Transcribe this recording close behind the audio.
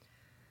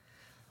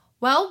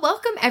Well,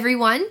 welcome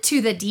everyone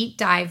to the Deep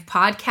Dive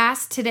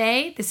podcast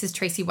today. This is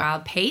Tracy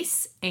Wild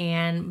Pace,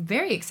 and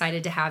very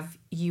excited to have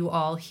you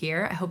all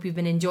here. I hope you've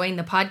been enjoying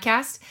the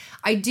podcast.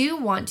 I do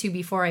want to,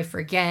 before I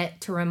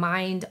forget, to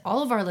remind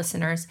all of our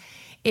listeners,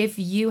 if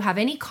you have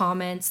any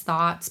comments,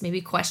 thoughts, maybe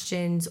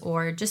questions,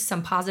 or just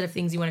some positive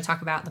things you want to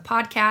talk about in the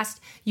podcast,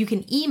 you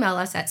can email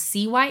us at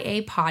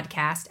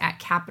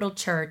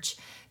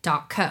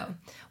cyapodcast@capitalchurch.co.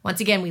 Once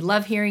again, we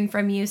love hearing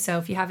from you. So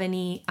if you have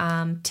any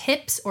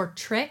tips or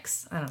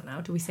tricks, I don't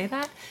know, do we say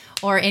that?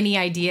 Or any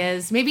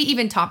ideas, maybe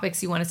even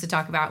topics you want us to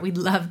talk about, we'd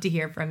love to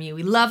hear from you.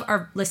 We love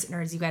our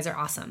listeners. You guys are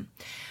awesome.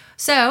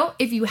 So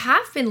if you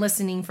have been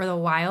listening for a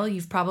while,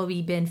 you've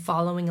probably been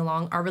following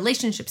along our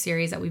relationship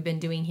series that we've been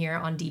doing here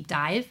on Deep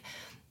Dive.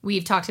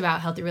 We've talked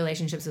about healthy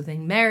relationships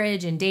within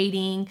marriage and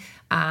dating.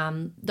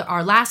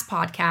 Our last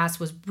podcast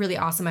was really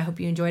awesome. I hope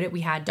you enjoyed it.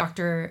 We had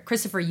Dr.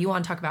 Christopher Yu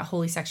on talk about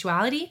holy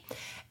sexuality.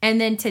 And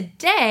then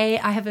today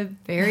I have a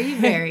very,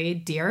 very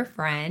dear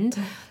friend.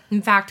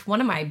 In fact,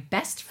 one of my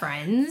best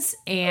friends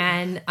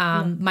and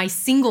my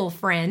single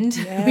friend.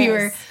 Yes. We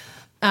were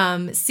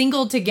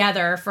single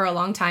together for a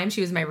long time.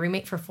 She was my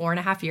roommate for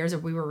 4.5 years, or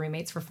we were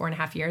roommates for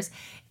 4.5 years.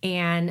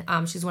 And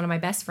she's one of my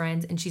best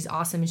friends, and she's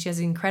awesome. And she has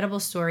an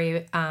incredible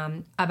story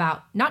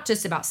about not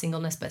just about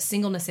singleness, but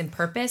singleness in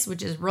purpose,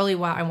 which is really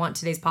what I want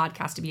today's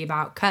podcast to be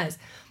about. Because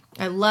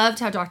I loved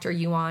how Dr.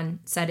 Yuan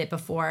said it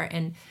before,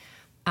 and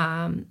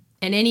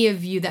any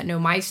of you that know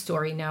my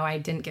story know I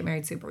didn't get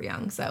married super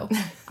young, so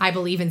I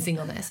believe in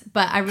singleness.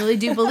 But I really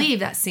do believe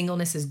that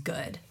singleness is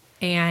good,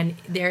 and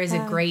there is a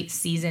great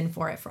season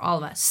for it for all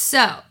of us.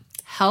 So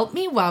help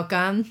me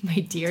welcome my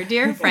dear,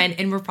 dear friend,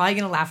 and we're probably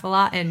going to laugh a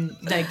lot and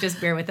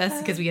just bear with us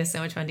because we have so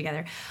much fun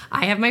together.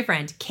 I have my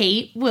friend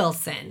Kate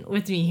Wilson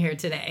with me here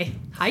today.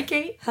 Hi,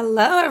 Kate.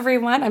 Hello,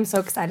 everyone. I'm so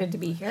excited to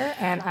be here,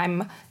 and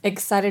I'm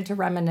excited to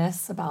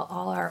reminisce about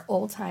all our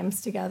old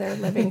times together,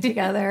 living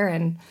together,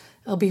 and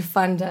it'll be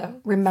fun to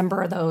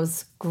remember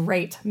those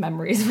great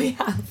memories we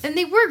have. And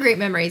they were great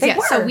memories. Yeah.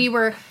 So we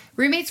were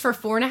roommates for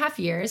 4.5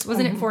 years.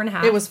 Wasn't it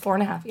 4.5? It was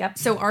 4.5. Yep.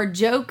 So our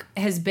joke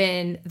has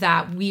been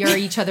that we are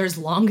each other's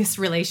longest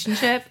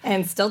relationship.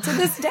 And still to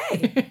this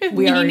day,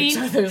 we are each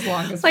other's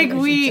longest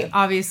relationship. We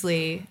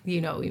obviously,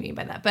 you know what we mean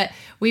by that. But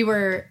we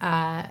were,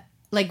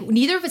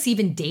 neither of us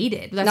even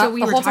dated. That's what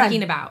we were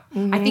talking about.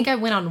 Mm-hmm. I think I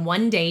went on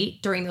one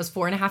date during those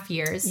 4.5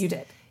 years. You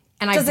did.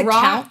 And Does it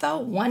count though?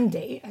 One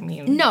date? I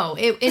mean, no.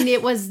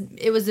 It was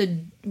a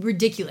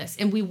ridiculous.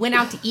 And we went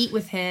out to eat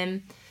with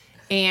him,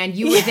 and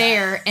you were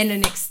there. And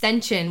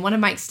one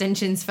of my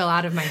extensions fell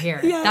out of my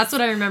hair. Yes. That's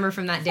what I remember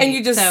from that date. And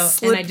you just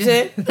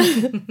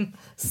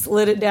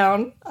slid it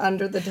down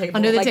under the table,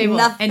 and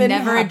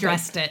never happened.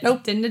 addressed it.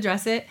 Nope, didn't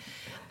address it.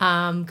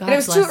 God and it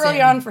was bless too early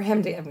him. on for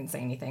him to even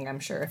say anything.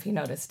 I'm sure if he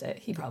noticed it,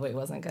 he probably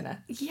wasn't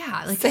gonna.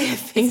 Say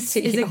things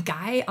to you. Is a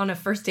guy on a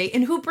first date,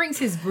 and who brings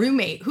his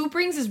roommate? Who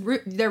brings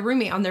their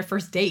roommate on their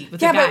first date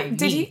with a guy?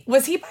 But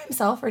was he by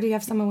himself, or did he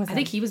have someone with him? I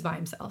think he was by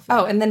himself.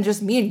 Oh, and then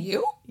just me and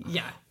you?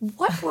 Yeah.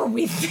 What were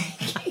we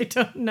thinking? I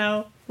don't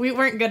know. We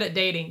weren't good at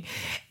dating.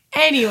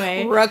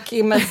 Anyway,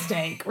 rookie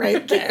mistake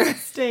right there.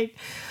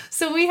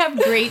 So we have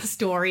great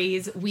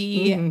stories.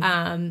 We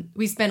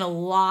spend a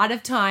lot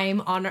of time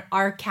on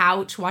our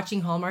couch watching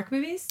Hallmark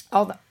movies.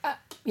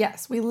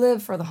 Yes, we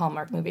live for the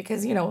Hallmark movie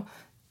because,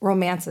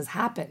 romances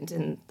happened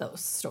in those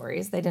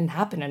stories. They didn't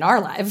happen in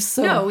our lives.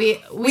 So no, we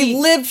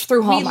lived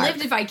through Hallmark. We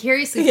lived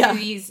vicariously through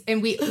these,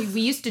 and we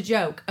used to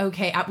joke,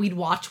 we'd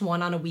watch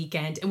one on a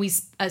weekend, and we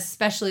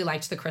especially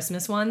liked the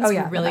Christmas ones. We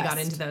really got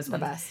into those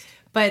ones. The best.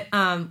 But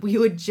we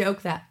would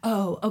joke that,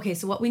 so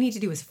what we need to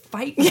do is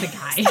fight with the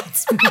guy.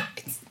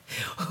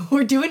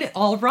 We're doing it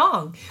all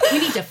wrong. We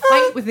need to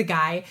fight with the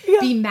guy,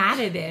 be mad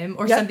at him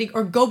or something,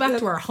 or go back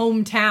to our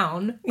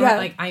hometown. Or,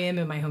 I am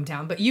in my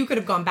hometown, but you could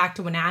have gone back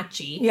to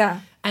Wenatchee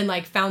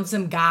and found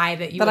some guy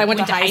that I went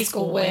to high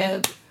school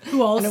with,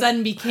 who all of a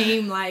sudden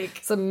became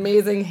this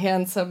amazing,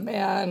 handsome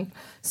man,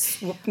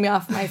 swooped me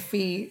off my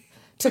feet,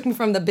 took me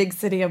from the big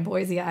city of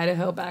Boise,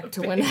 Idaho, back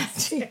to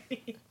Wenatchee.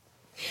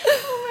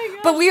 Oh my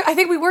God. But I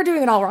think we were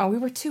doing it all wrong. We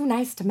were too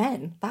nice to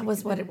men. That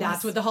was what it was.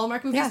 That's what the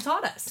Hallmark movies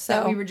taught us.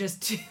 So we were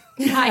just too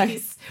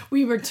nice.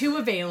 We were too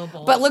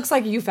available. But it looks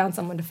like you found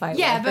someone to fight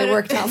with. But it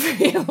worked out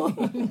for you.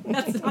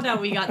 That's not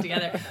how we got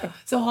together.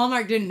 So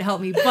Hallmark didn't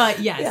help me. But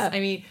yes, I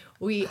mean,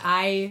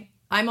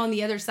 I'm on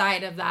the other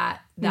side of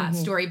that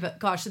story. But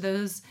gosh,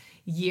 those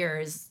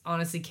years,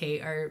 honestly,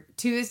 Kate,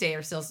 to this day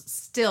are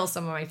still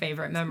some of my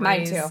favorite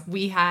memories. Mine too.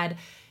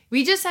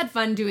 We just had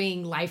fun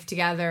doing life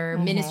together,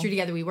 ministry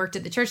together. We worked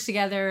at the church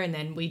together, and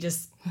then we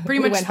just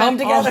pretty much went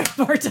spent home all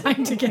together. of our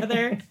time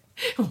together.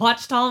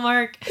 Watched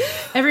Hallmark.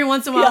 Every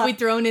once in a while, we'd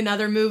throw in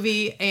another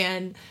movie.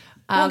 And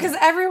because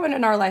everyone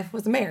in our life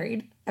was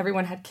married.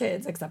 Everyone had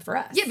kids except for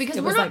us. Yeah, because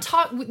we're not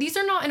these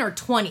are not in our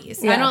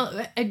 20s.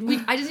 Yeah.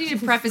 I just need to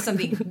preface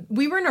something.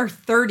 We were in our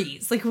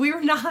 30s.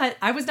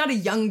 I was not a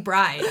young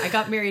bride. I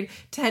got married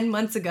 10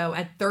 months ago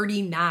at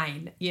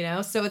 39,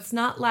 So it's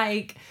not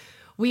like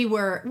we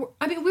were in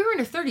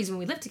our 30s when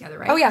we lived together,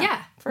 right? Oh,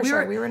 yeah. For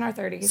sure. We were in our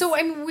 30s. So,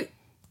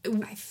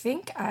 I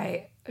think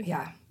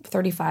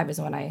 35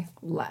 is when I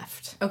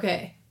left.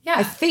 Okay. Yeah.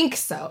 I think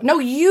so. No,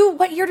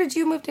 what year did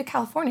you move to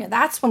California?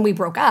 That's when we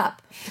broke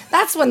up.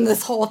 That's when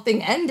this whole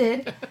thing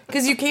ended.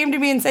 Because you came to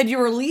me and said you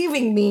were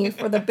leaving me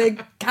for the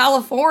big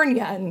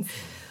Californians.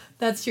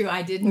 That's true.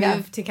 I did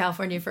move to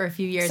California for a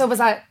few years. So would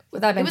that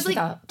been it was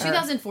like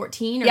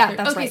 2014 or yeah,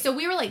 that's right. Okay, so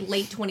we were like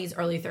late 20s,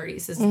 early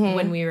 30s is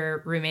when we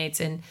were roommates,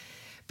 and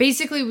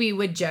basically we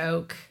would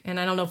joke, and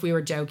I don't know if we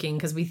were joking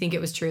because we think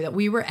it was true, that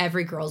we were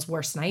every girl's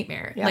worst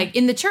nightmare, like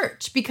in the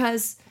church,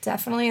 because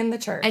definitely in the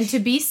church. And to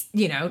be,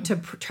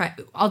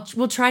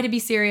 we'll try to be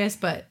serious,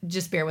 but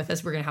just bear with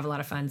us. We're gonna have a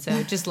lot of fun,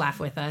 so just laugh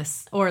with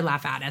us or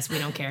laugh at us. We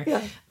don't care.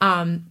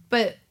 Yeah.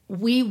 But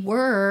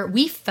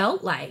we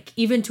felt like,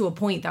 even to a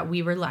point that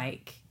we were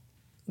like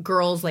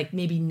girls like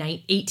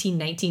maybe 18,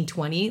 19,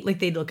 20, like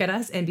they'd look at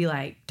us and be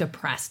like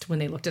depressed when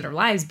they looked at our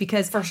lives,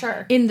 because for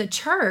sure in the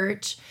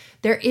church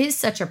there is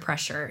such a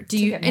pressure.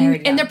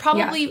 And there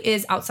probably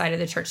is outside of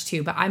the church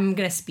too, but I'm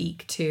going to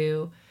speak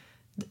to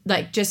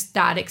like just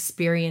that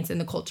experience in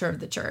the culture of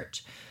the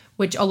church,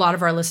 which a lot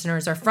of our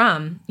listeners are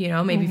from,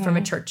 maybe from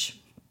a church,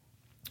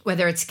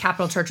 whether it's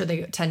Capital Church or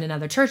they attend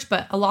another church,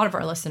 but a lot of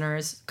our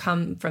listeners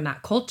come from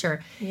that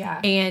culture. Yeah.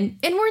 And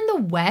we're in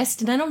the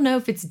West, and I don't know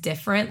if it's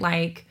different,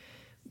 like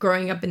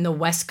growing up in the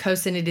West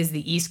Coast than it is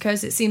the East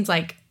Coast. It seems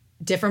like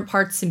different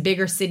parts in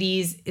bigger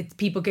cities,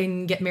 people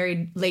can get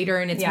married later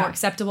and it's more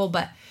acceptable.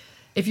 But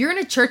if you're in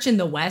a church in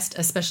the West,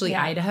 especially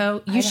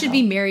Idaho, you should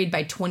be married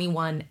by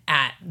 21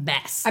 at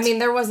best. I mean,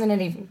 there wasn't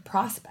any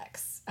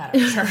prospects at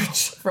our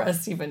church for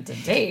us even to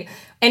date.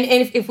 And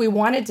if we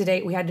wanted to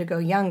date, we had to go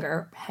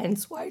younger,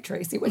 hence why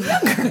Tracy went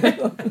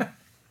younger.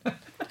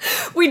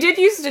 We did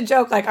used to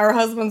joke, like, our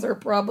husbands are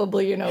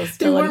probably,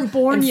 still they weren't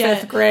born in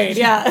yet. 5th grade.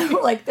 Yeah.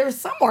 Like, they're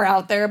somewhere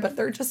out there, but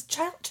they're just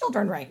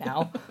children right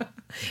now.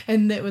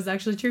 And it was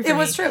actually true for me. It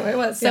was true. It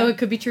was. So it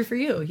could be true for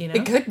you,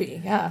 It could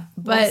be, yeah.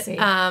 But we'll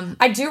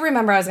I do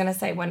remember, I was going to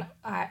say, when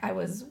I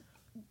was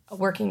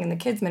working in the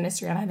kids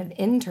ministry and I had an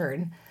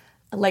intern,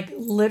 like,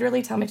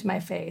 literally tell me to my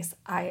face,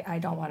 I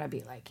don't want to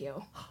be like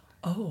you.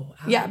 Oh,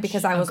 ouch. Yeah,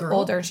 because I was girl?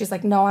 older. And she's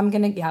like, no,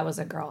 I was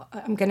a girl.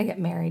 I'm going to get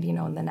married,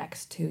 in the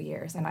next 2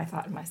 years. And I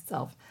thought to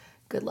myself,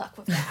 good luck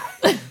with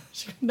that.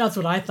 That's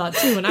what I thought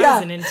too when I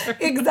was an intern.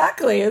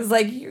 Exactly. It's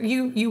like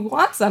you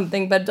want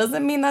something, but it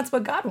doesn't mean that's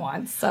what God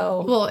wants.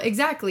 So well,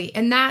 exactly.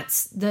 And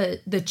that's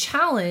the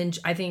challenge,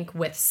 I think,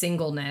 with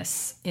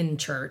singleness in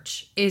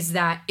church, is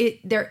that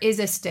there is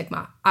a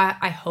stigma.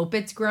 I hope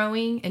it's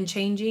growing and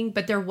changing,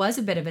 but there was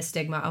a bit of a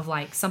stigma of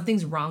like,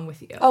 something's wrong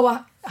with you.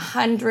 Oh,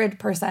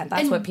 100%.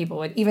 That's what people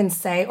would even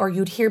say, or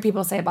you'd hear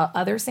people say about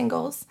other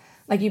singles.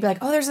 Like, you'd be like,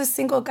 oh, there's a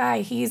single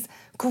guy. He's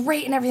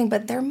great and everything,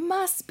 but there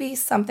must be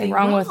something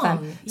wrong with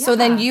them. Yeah. So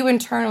then you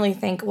internally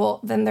think, well,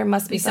 then there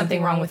must be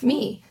something wrong with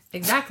me.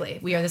 Exactly.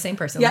 We are the same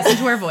person. Listen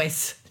to our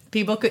voice.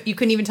 You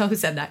couldn't even tell who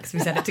said that because we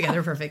said it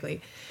together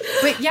perfectly.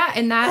 But yeah,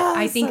 and that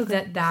I think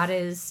that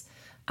is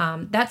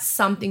that's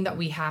something that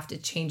we have to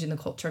change in the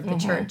culture of the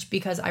church,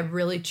 because I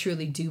really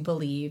truly do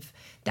believe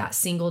that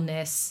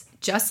singleness,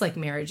 just like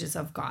marriage, is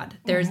of God.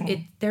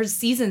 There's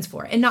seasons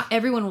for it, and not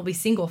everyone will be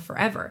single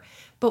forever.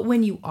 But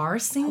when you are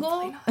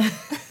single,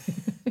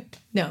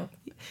 no,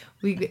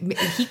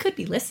 he could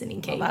be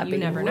listening, Kate. Well, you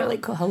never know. Really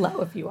cool.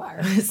 Hello, if you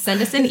are.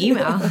 Send us an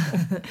email.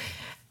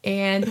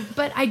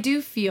 But I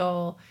do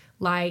feel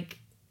like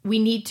we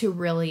need to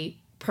really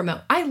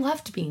promote. I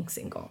loved being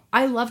single.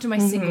 I loved my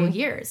single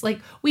years. Like,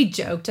 we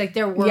joked, like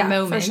there were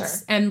moments, for sure.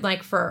 And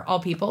like for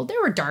all people,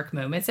 there were dark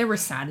moments. There were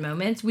sad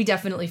moments. We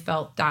definitely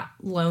felt that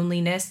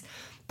loneliness.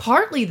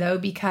 Partly, though,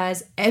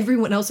 because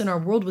everyone else in our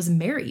world was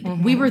married.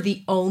 We were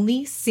the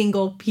only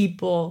single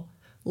people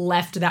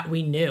left that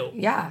we knew.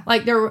 Yeah.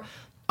 Like, there were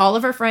all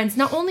of our friends.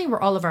 Not only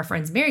were all of our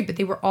friends married, but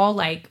they were all,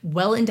 like,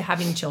 well into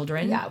having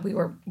children. Yeah, we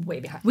were way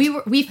behind.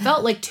 We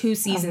felt like 2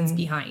 seasons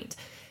behind.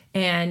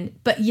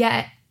 But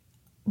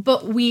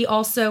we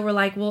also were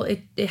like, well,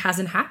 it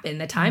hasn't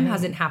happened. The time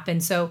hasn't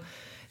happened. So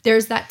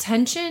there's that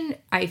tension,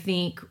 I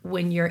think,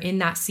 when you're in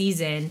that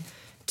season,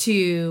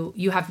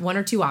 you have 1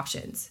 or 2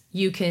 options.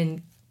 You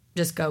can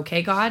just go,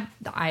 okay, God,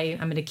 I'm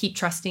going to keep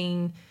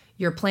trusting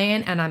your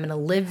plan, and I'm going to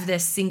live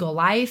this single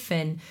life,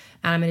 and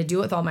I'm going to do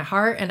it with all my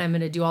heart, and I'm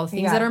going to do all the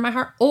things that are in my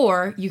heart.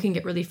 Or you can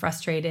get really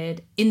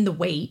frustrated in the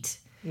wait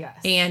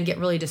and get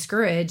really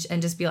discouraged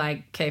and just be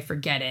like, okay,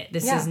 forget it.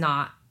 This is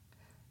not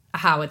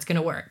how it's going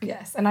to work.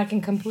 Yes, and I can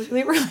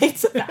completely relate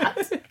to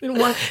that.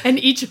 And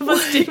each of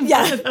us did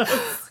one of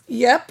those.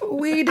 Yep,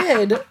 we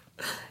did.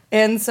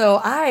 And so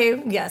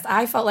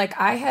I felt like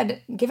I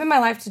had given my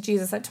life to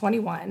Jesus at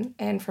 21,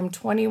 and from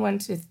 21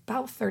 to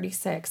about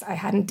 36, I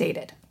hadn't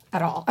dated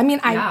at all. I mean,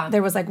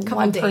 there was like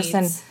one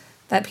person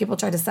that people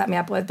tried to set me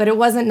up with, but it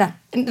wasn't,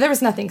 there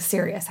was nothing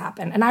serious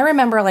happen. And I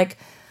remember, like,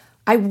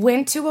 I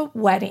went to a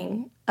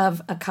wedding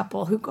of a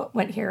couple who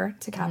went here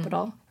to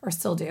Capitol, or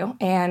still do,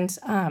 and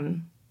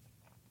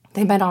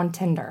they met on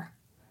Tinder.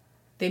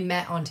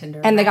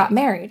 And they got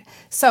married.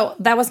 So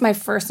that was my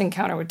first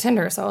encounter with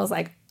Tinder. So I was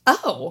like,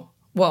 oh,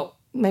 well,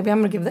 maybe I'm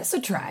going to give this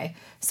a try.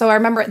 So I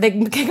remember they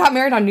got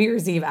married on New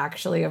Year's Eve,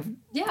 actually, of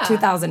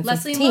 2015.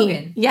 Leslie and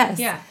Logan. Yes.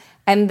 Yeah.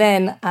 And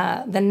then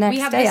the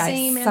next day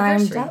I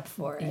signed up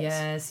for it.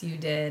 Yes, you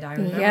did. I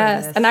remember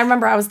this. And I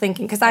remember I was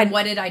thinking, because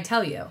what did I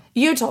tell you?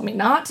 You told me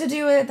not to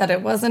do it, that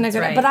it wasn't a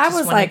good idea. But I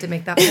was like... to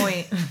make that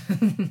point.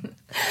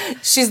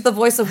 She's the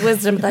voice of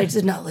wisdom that I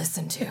did not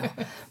listen to.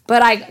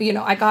 But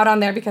I got on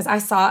there because I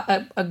saw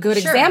a good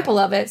example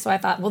of it. So I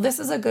thought, well, this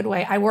is a good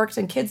way. I worked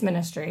in kids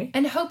ministry.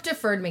 And hope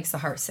deferred makes the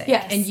heart sick.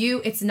 Yes. And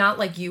it's not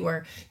like you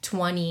were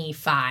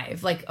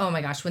 25. Like, oh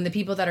my gosh, when the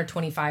people that are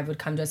 25 would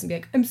come to us and be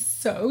like, I'm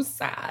so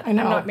sad. I'm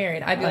not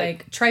married. I'd be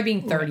like, try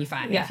being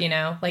 35,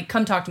 like,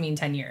 come talk to me in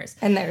 10 years.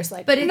 And there's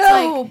like, but it's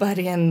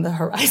nobody in the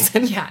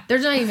horizon. Yeah.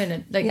 There's not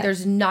even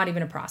there's not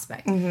even a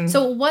prospect. Mm-hmm.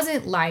 So it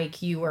wasn't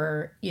like you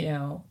were,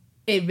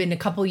 it had been a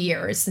couple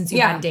years since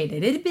you hadn't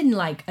dated. It had been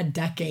like a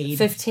decade.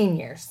 15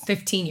 years.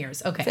 15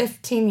 years. Okay.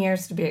 15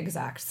 years to be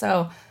exact.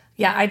 So,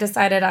 yeah, I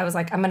decided I was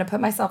like, I'm going to put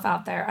myself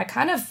out there. I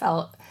kind of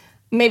felt,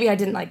 maybe I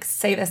didn't like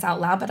say this out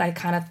loud, but I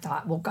kind of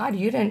thought, well, God,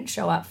 you didn't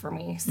show up for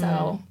me.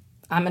 So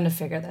I'm going to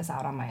figure this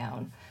out on my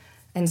own.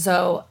 And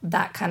so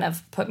that kind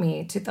of put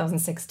me,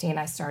 2016,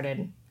 I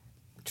started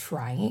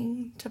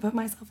trying to put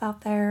myself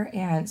out there.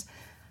 And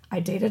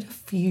I dated a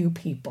few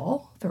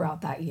people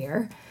throughout that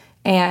year.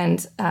 And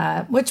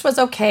which was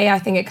okay. I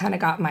think it kind of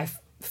got my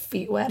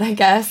feet wet, I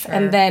guess. Sure.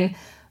 And then,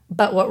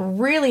 but what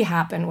really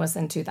happened was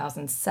in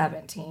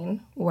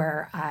 2017,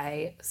 where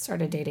I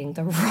started dating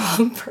the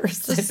wrong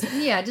person.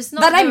 Just not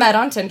that I met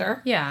on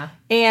Tinder. Yeah.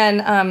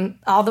 And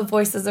all the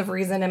voices of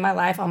reason in my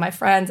life, all my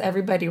friends,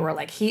 everybody were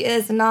like, he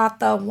is not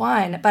the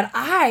one. But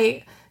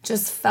I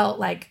just felt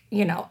like,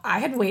 I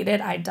had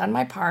waited, I'd done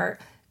my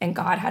part, and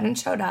God hadn't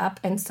showed up.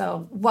 And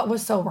so what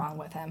was so wrong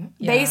with him?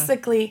 Yeah.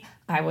 Basically,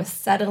 I was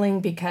settling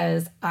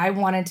because I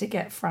wanted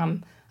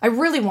to I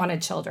really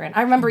wanted children.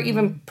 I remember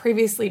even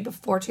previously,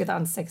 before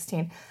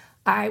 2016,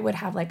 I would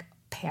have like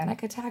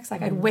panic attacks.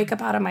 Like I'd wake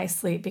up out of my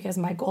sleep because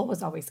my goal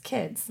was always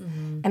kids.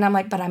 Mm-hmm. And I'm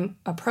like, but I'm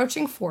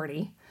approaching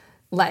 40.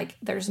 Like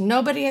there's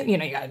nobody, you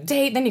got to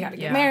date, then you got to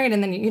get married,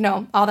 and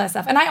then, all that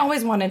stuff. And I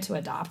always wanted to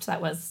adopt.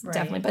 That was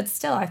definitely, but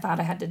still I thought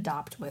I had to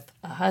adopt with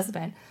a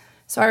husband.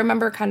 So I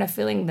remember kind of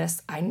feeling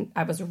this,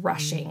 I was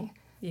rushing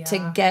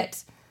to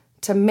get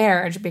to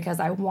marriage because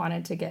I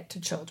wanted to get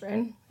to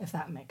children, if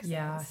that makes sense.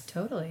 Yeah,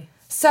 totally.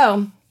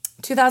 So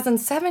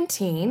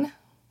 2017,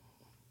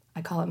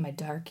 I call it my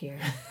dark year.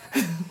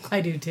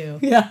 I do too.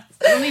 Yeah.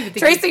 I don't even think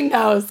Tracy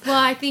knows.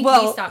 Well, I think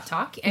we stopped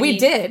talking. We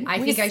did. I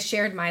think I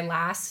shared my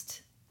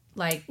last,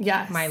 I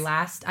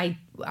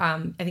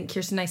think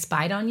Kirsten and I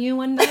spied on you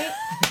one night.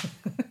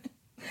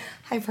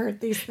 I've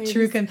heard these things.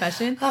 True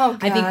confession. Oh,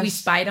 gosh. I think we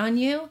spied on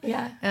you.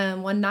 Yeah.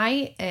 One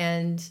night,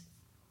 and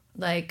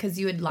because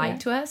you had lied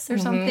to us or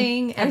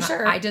something, and I'm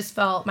sure. I just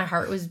felt my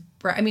heart was.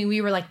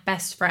 We were like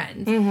best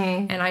friends,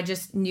 and I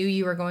just knew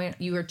you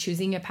were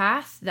choosing a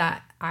path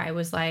that I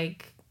was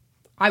like,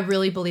 I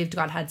really believed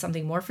God had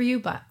something more for you,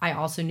 but I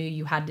also knew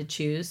you had to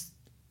choose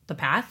the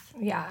path.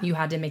 Yeah. You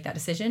had to make that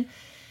decision.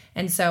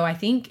 And so I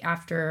think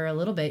after a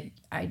little bit,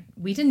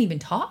 we didn't even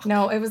talk.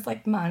 No, it was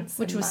like months.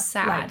 Which was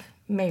sad. Like,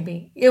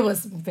 maybe. It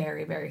was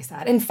very, very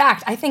sad. In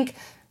fact, I think,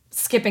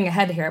 skipping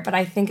ahead here, but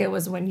I think it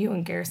was when you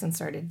and Garrison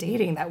started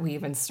dating that we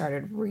even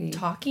started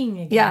talking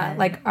again. Yeah,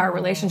 like our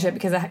relationship,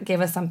 because it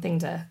gave us something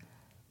to...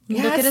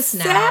 Look at us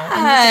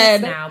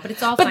now. But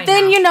it's all fine. But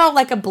then,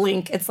 like a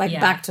blink, it's like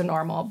back to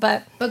normal.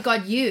 But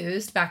God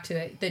used, back to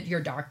it, that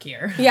your dark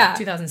year. Yeah.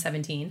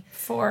 2017.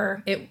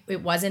 For...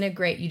 It wasn't a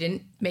great... You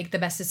didn't make the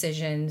best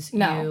decisions.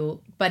 No.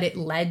 But it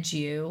led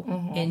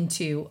you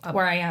into...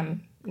 where I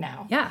am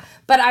now. Yeah.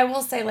 But I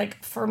will say,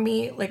 for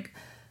me,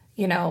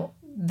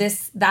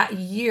 that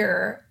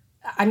year,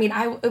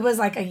 it was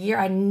like a year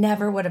I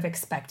never would have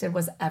expected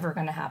was ever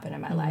going to happen in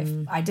my life.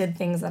 I did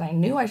things that I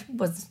knew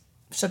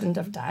shouldn't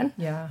have done.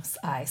 Yeah.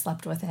 I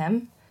slept with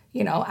him,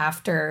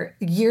 after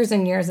years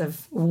and years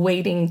of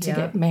waiting to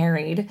get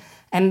married.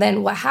 And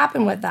then what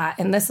happened with that,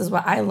 and this is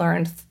what I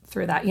learned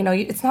through that,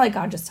 it's not like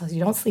God just tells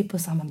you don't sleep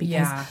with someone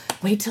because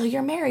wait till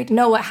you're married.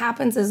 No, what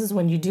happens is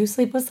when you do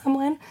sleep with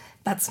someone,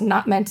 that's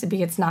not meant to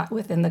be. It's not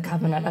within the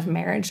covenant of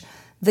marriage.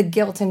 The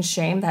guilt and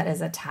shame that is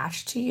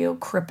attached to you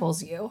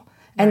cripples you.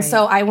 And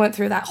so I went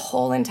through that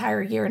whole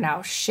entire year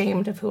now,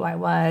 shamed of who I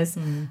was.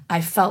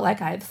 I felt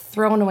like I had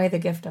thrown away the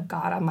gift of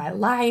God on my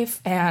life,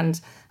 and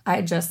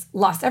I just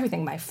lost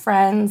everything. My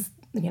friends,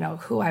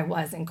 who I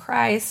was in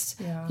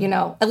Christ,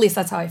 at least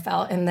that's how I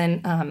felt. And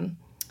then,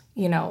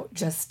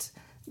 just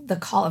the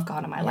call of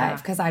God in my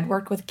life, because I'd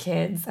worked with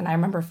kids, and I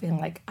remember feeling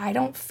like I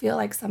don't feel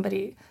like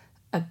somebody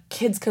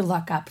kids could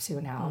look up to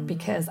now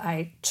because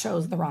I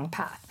chose the wrong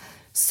path.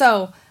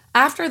 So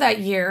after that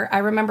year, I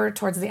remember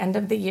towards the end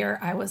of the year,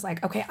 I was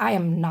like, okay, I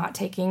am not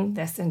taking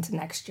this into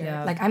next year.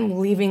 Yeah. Like, I'm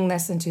leaving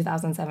this in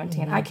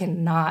 2017. I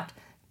cannot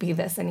be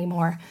this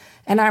anymore.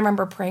 And I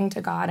remember praying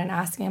to God and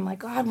asking him, like,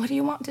 God, what do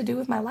you want to do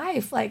with my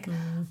life? Like,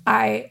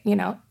 I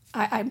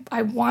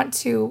want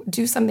to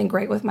do something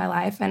great with my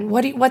life. And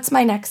what's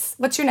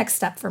your next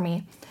step for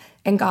me?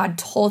 And God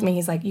told me,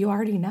 he's like, you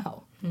already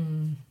know.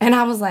 And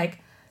I was like,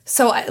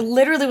 so I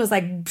literally was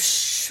like,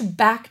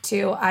 back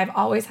to, I've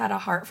always had a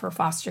heart for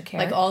foster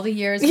care. Like all the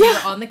years we were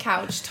on the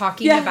couch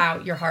talking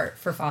about your heart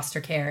for foster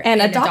care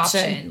and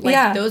adoption.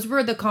 Like those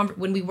were the,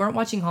 when we weren't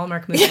watching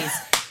Hallmark movies,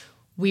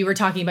 we were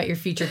talking about your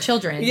future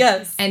children.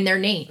 Yes. And their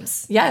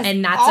names. Yes.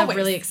 And that's a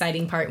really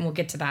exciting part, and we'll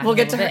get to that We'll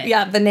get to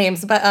the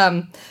names. But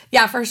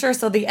yeah, for sure.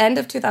 So the end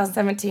of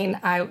 2017,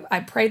 I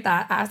prayed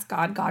that, asked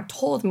God. God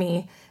told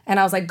me, and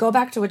I was like, go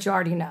back to what you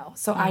already know.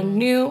 So I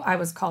knew I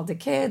was called to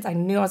kids. I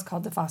knew I was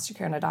called to foster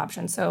care and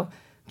adoption. So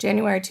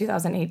January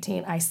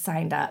 2018, I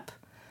signed up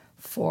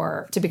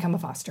to become a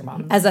foster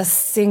mom as a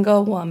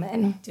single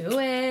woman. Do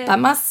it. By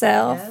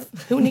myself.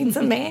 Yep. Who needs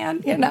a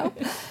man,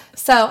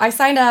 So I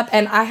signed up,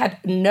 and I had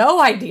no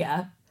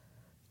idea,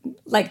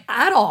 like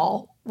at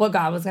all, what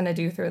God was going to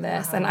do through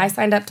this. And I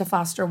signed up to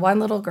foster one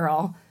little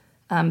girl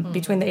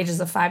between the ages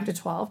of 5 to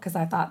 12 because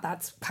I thought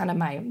that's kind of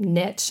my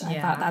niche. I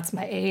thought that's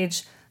my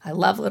age. I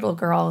love little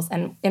girls.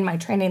 And in my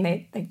training,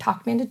 they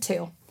talked me into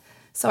 2.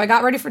 So I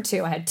got ready for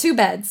 2. I had 2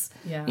 beds,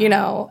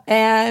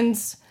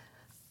 and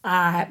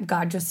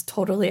God just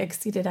totally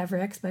exceeded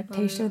every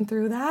expectation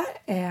through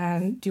that.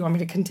 And do you want me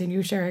to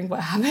continue sharing what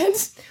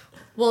happened?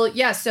 Well,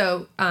 yeah.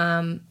 So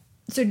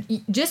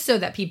just so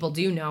that people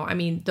do know, I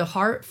mean, the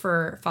heart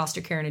for foster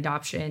care and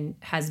adoption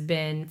has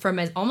been from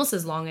almost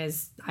as long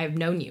as I've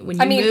known you. When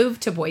you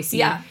moved to Boise,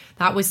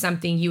 that was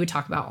something you would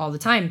talk about all the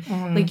time.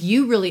 Like,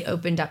 you really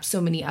opened up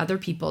so many other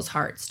people's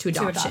hearts to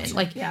adoption.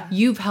 Like,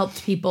 you've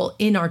helped people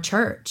in our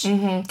church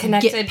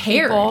connected get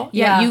paired. People.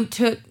 Yeah, you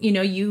took,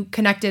 you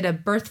connected a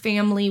birth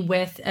family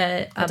with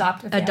a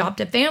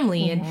adoptive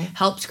family and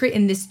helped create.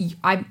 And this,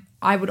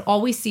 I would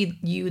always see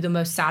you the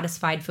most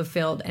satisfied,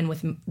 fulfilled, and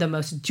with the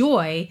most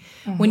joy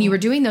when you were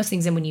doing those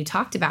things and when you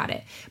talked about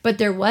it. But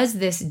there was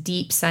this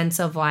deep sense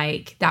of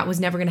like, that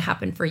was never going to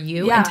happen for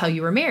you until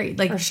you were married.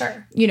 Like, for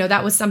sure.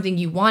 That was something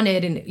you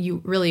wanted and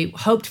you really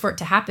hoped for it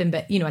to happen.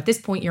 But, at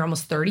this point, you're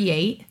almost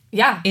 38.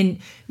 Yeah. And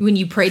when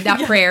you prayed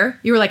that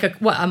prayer, you were like,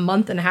 a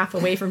month and a half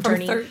away from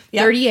turning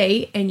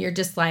 38. And you're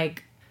just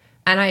like,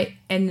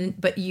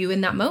 but you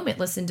in that moment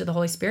listened to the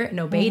Holy Spirit and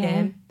obeyed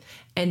him.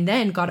 And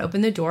then God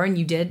opened the door, and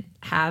you did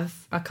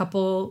have a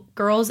couple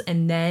girls,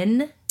 and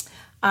then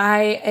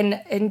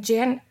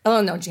January,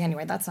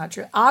 that's not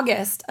true.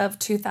 August of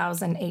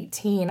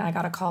 2018, I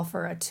got a call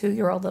for a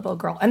 2-year-old little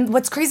girl. And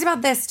what's crazy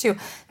about this too,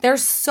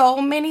 there's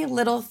so many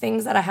little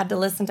things that I had to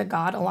listen to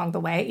God along the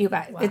way. You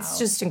guys, it's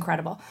just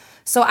incredible.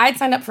 So I'd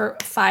signed up for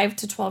 5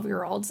 to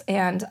 12-year-olds,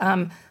 and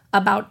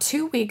about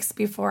 2 weeks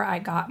before I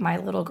got my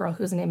little girl,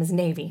 whose name is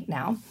Navy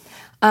now,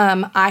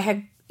 I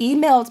had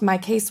emailed my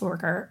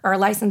caseworker or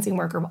licensing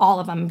worker,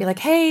 all of them, and be like,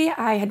 hey,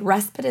 I had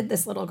respited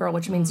this little girl,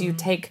 which means you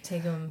take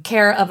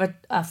care of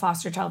a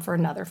foster child for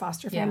another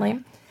foster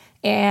family.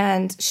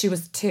 And she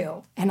was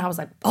 2. And I was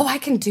like, oh, I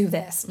can do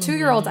this.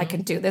 2-year-olds, I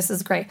can do this.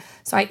 Is great.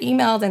 So I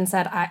emailed and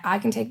said, I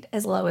can take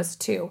as low as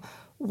 2.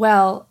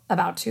 Well,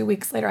 about 2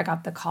 weeks later, I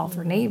got the call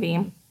for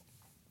Navy.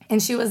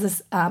 And she was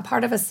this,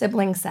 part of a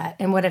sibling set.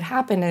 And what had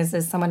happened is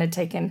someone had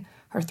taken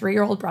her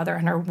 3-year-old brother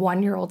and her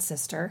 1-year-old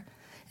sister.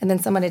 And then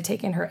someone had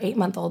taken her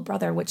 8-month-old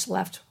brother, which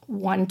left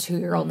 1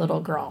 2-year-old little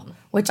girl,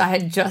 which I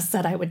had just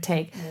said I would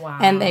take. Wow.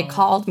 And they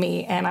called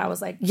me, and I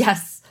was like,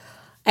 yes.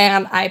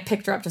 And I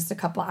picked her up just a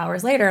couple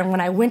hours later. And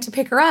when I went to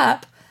pick her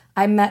up,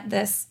 I met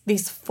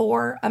these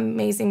 4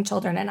 amazing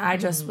children. And I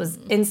just was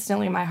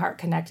instantly, my heart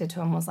connected to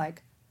them, was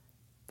like,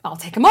 I'll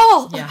take them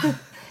all. Yeah.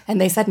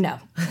 And they said no.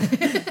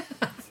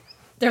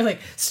 They're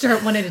like,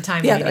 start one at a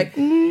time. Yeah, they're like,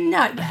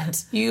 not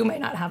yet. You may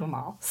not have them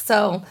all.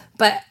 So,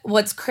 but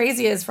what's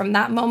crazy is from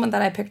that moment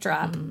that I picked her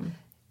up,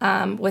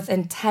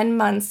 within 10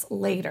 months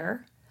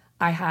later,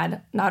 I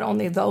had not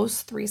only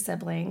those 3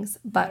 siblings,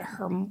 but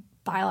her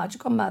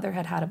biological mother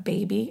had a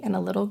baby and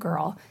a little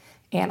girl,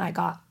 and I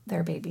got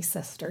their baby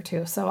sister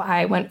too. So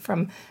I went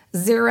from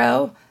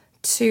 0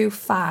 to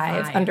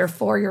 5 under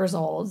 4 years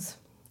old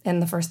in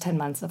the first 10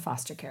 months of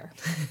foster care.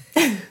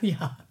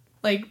 Yeah.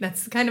 Like,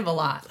 that's kind of a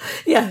lot.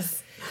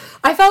 Yes.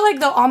 I felt like,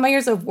 though, all my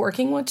years of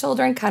working with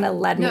children kind of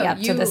led me up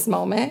to this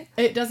moment.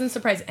 It doesn't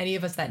surprise any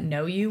of us that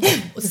know you,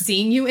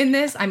 seeing you in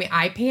this. I mean,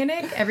 I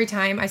panic every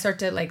time I start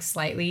to,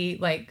 slightly,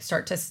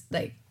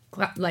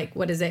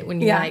 what is it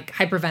when you,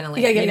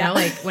 hyperventilate? You know,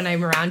 like, when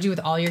I'm around you with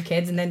all your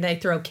kids, and then they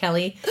throw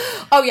Kelly.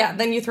 Oh, yeah,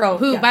 then you throw...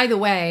 Who, by the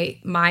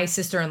way, my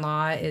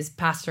sister-in-law is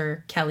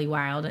Pastor Kelly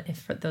Wild,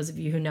 for those of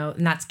you who know,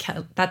 and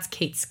that's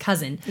Kate's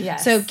cousin.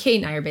 Yes. So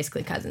Kate and I are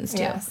basically cousins,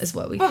 too, is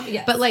what we... Well,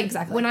 yes, but,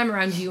 exactly. When I'm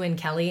around you and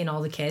Kelly and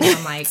all the kids,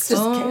 I'm like, it's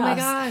just chaos. My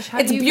gosh,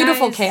 it's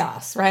beautiful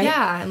chaos, right?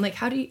 Yeah, and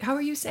how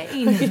are you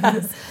saying?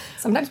 Yes.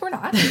 Sometimes we're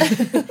not.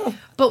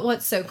 But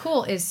what's so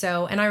cool is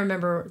and I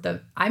remember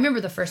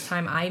the first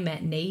time I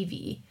met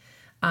Navy,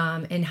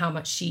 and how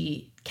much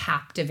she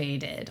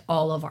captivated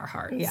all of our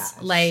hearts.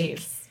 Yeah,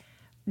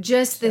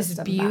 just this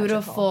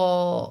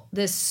beautiful,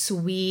 this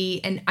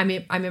sweet, and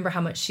I remember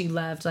how much she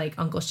loved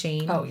Uncle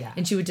Shane. Oh yeah,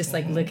 and she would just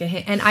look at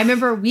him, and I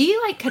remember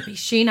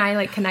she and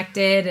I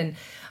connected, and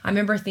I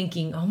remember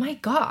thinking, oh my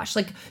gosh,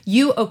 like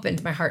you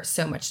opened my heart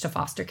so much to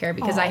foster care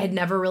because I had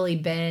never really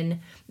been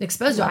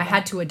exposed to it. I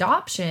had to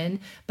adoption,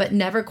 but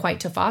never quite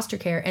to foster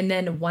care. And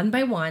then one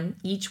by one,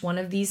 each one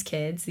of these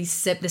kids,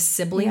 this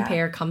sibling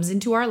pair comes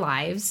into our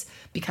lives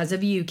because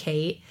of you,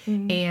 Kate,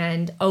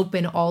 and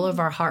open all of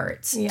our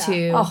hearts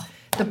to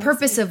the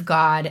purpose of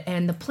God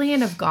and the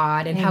plan of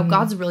God and how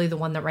God's really the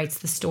one that writes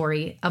the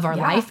story of our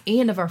life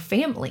and of our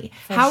family.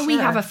 How we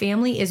have a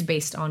family is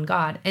based on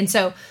God. And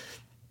so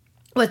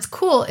what's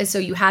cool is so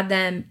you had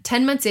them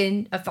 10 months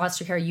in of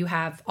foster care, you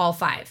have all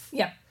 5.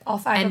 Yep, all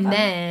 5 of them.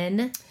 And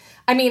then...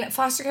 I mean,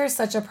 foster care is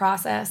such a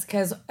process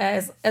because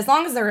as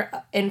long as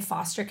they're in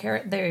foster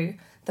care,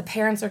 the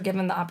parents are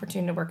given the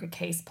opportunity to work a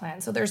case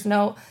plan. So there's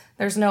no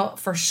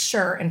for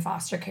sure in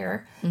foster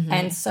care.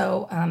 And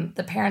so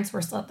the parents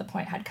were still at the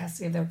point, had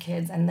custody of their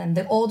kids. And then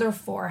the older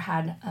 4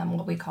 had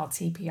what we call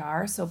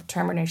TPR, so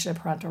termination of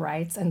parental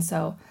rights. And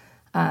so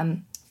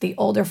the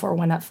older 4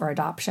 went up for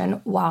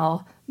adoption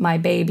while my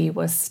baby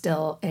was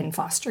still in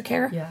foster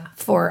care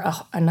for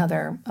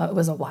another, it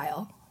was a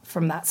while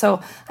from that. So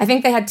I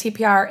think they had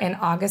TPR in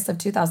August of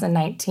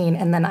 2019.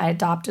 And then I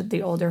adopted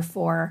the older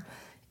 4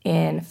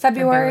 in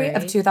February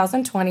of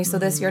 2020. So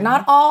this year,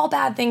 not all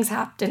bad things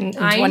happened in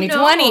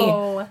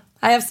 2020.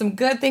 I have some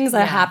good things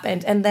that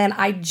happened. And then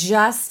I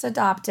just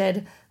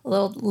adopted a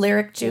little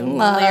Lyric June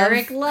Love.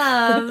 Lyric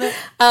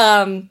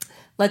Love.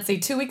 Let's see,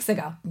 2 weeks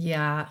ago.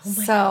 Yeah. Oh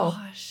my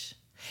gosh.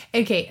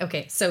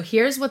 Okay. So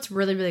here's what's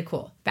really, really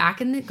cool.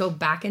 Go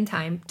back in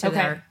time to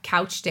their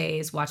couch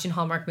days, watching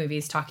Hallmark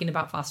movies, talking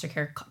about foster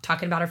care,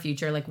 talking about our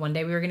future. Like one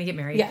day we were going to get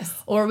married. Yes.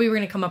 Or we were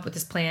going to come up with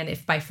this plan.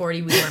 If by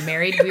 40 we weren't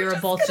married, we were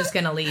both just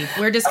going to leave.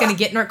 We're just going to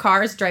get in our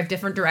cars, drive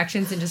different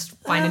directions, and just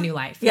find a new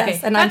life. Yes. Okay?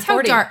 And that's I'm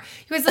 40. how dark.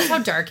 Because that's how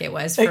dark it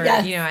was for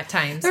at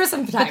times. There were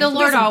some times. But the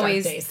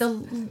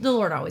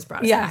Lord always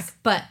brought us back.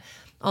 But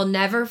I'll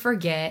never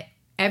forget.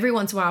 Every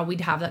once in a while,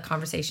 we'd have that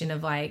conversation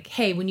of like,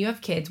 hey, when you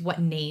have kids, what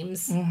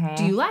names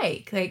do you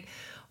like? Like,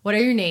 what are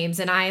your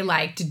names? And I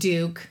liked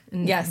Duke.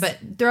 But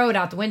throw it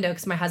out the window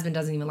because my husband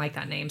doesn't even like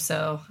that name.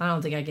 So I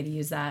don't think I get to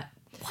use that.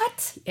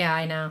 What? Yeah,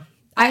 I know.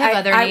 I have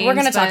other names. We're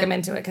going to talk him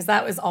into it because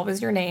that was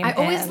always your name. I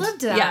always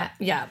loved that.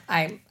 Yeah.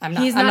 I'm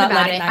not. He's I'm not not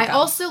about letting it. that go. I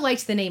also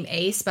liked the name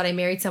Ace, but I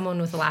married someone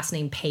with the last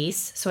name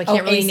Pace, so I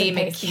can't really name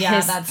a kid.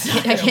 Yeah, that's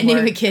I can't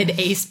name a kid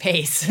Ace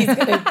Pace.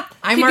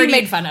 I'm already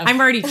made fun of. I'm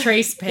already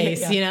Trace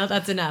Pace. You know,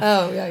 that's enough.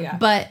 Oh yeah.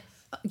 But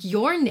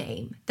your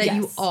name that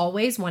you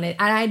always wanted,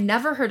 and I'd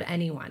never heard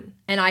anyone,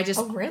 and I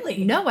just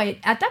really? No,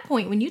 at that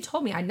point when you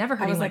told me, I'd never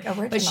heard anyone. I was like,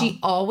 original. But she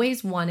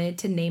always wanted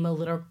to name a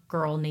little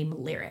girl named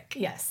Lyric.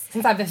 Yes,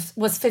 since I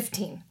was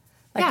 15.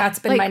 That's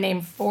been my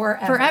name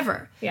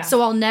forever. Yeah.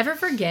 So I'll never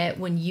forget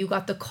when you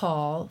got the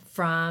call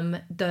from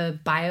the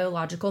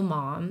biological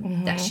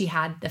mom that she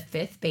had the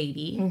 5th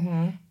baby,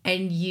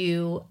 and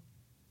you,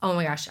 oh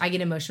my gosh, I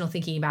get emotional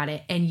thinking about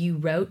it. And you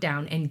wrote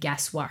down, and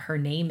guess what her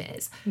name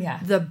is?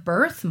 Yeah. The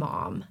birth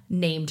mom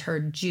named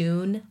her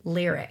June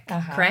Lyric,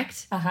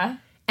 correct?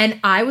 And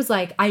I was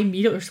like, I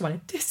immediately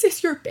responded, this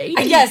is your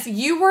baby. Yes,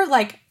 you were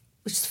like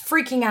just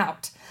freaking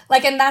out.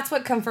 And that's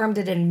what confirmed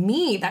it in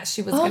me that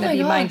she was going to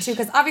be mine too.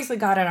 Because obviously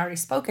God had already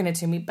spoken it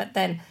to me. But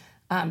then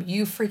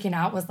you freaking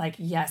out was like,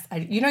 yes.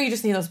 You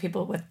just need those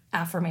people with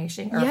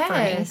affirmation or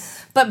affirming.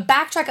 But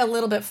backtrack a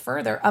little bit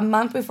further. A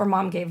month before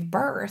mom gave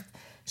birth,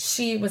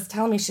 she was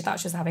telling me she thought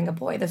she was having a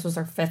boy. This was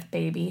her 5th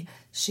baby.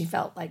 She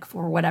felt like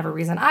for whatever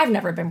reason, I've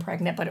never been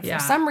pregnant, but for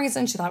some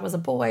reason she thought it was a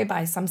boy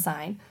by some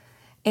sign.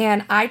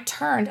 And I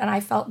turned and I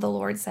felt the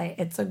Lord say,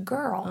 it's a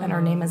girl and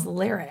her name is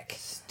Lyric.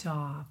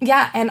 Stop.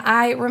 Yeah, and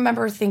I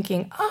remember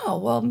thinking, oh,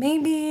 well,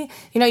 maybe,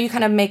 you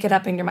kind of make it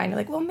up in your mind. You're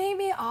like, well,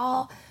 maybe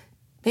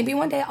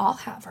one day I'll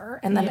have her.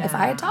 And then if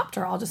I adopt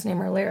her, I'll just name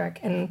her Lyric.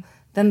 And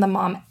then the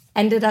mom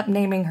ended up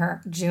naming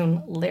her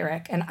June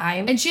Lyric.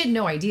 And she had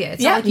no idea.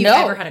 It's not like you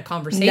ever had a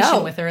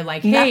conversation with her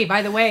like, hey,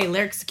 by the way,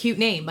 Lyric's a cute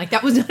name. Like,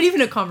 that was not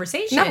even a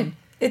conversation. No,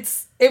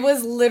 it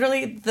was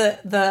literally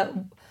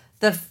the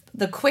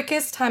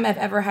quickest time I've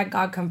ever had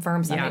God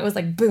confirm something. It was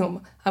like,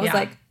 boom. I was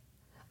like,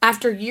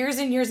 after years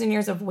and years and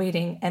years of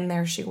waiting, and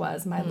there she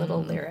was, my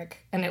little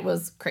Lyric. And it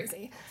was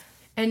crazy.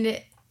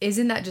 And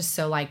isn't that just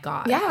so like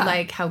God? Yeah.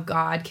 Like how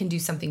God can do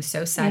something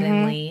so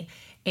suddenly.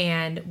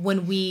 And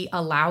when we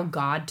allow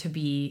God to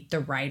be the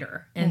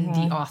writer and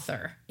the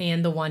author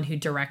and the one who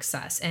directs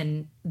us,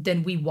 and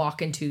then we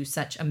walk into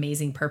such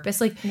amazing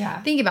purpose. Like,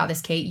 think about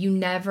this, Kate. You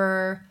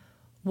never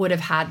would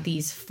have had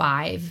these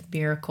 5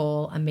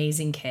 miracle,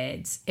 amazing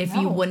kids if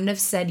you wouldn't have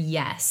said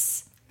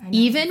yes.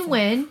 Even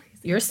when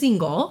you're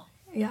single.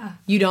 Yeah.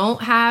 You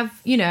don't have,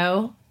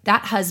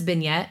 that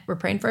husband yet. We're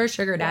praying for a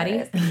sugar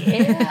daddy.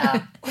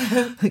 Yeah.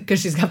 Because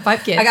she's got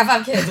 5 kids. I got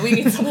 5 kids. We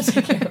need someone to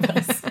take care of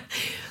us.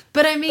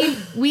 But I mean,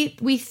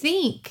 we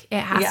think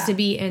it has to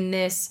be in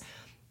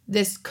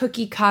this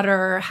cookie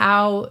cutter,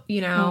 how,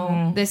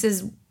 this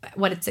is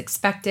what it's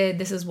expected.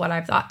 This is what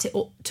I've thought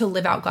to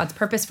live out God's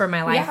purpose for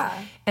my life.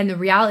 Yeah. And the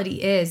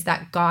reality is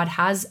that God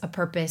has a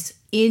purpose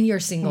in your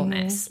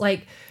singleness.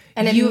 Like,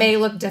 And it may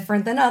look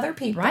different than other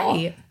people.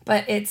 Right.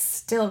 But it's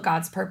still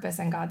God's purpose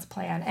and God's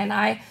plan. And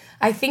I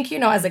think,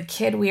 as a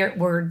kid,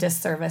 we're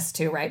disserviced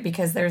too, right?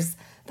 Because there's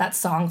that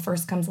song,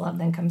 first comes love,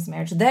 then comes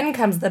marriage, then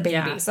comes the baby.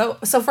 Yeah. So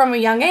from a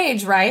young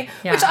age, right?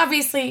 Yeah. Which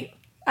obviously,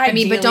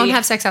 but don't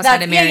have sex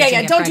outside of marriage.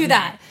 Yeah, don't do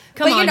that.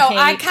 Come on, Kate,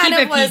 I kind keep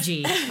of it was.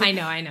 PG. I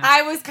know.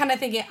 I was kind of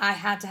thinking I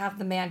had to have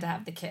the man to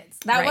have the kids.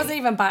 That wasn't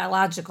even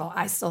biological.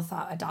 I still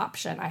thought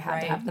adoption. I had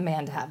to have the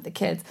man to have the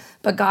kids.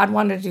 But God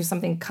wanted to do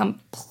something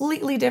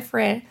completely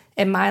different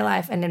in my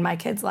life and in my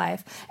kids'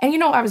 life.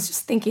 And I was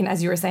just thinking,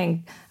 as you were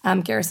saying,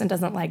 Garrison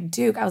doesn't like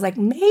Duke. I was like,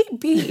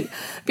 maybe,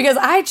 because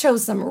I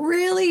chose some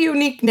really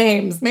unique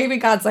names. Maybe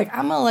God's like,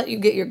 I'm going to let you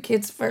get your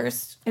kids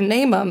first and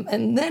name them,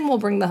 and then we'll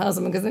bring the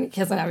husband, because then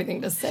he doesn't have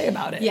anything to say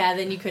about it. Yeah,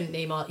 then you couldn't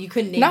name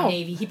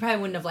Navy. He probably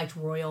wouldn't have liked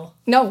Royal.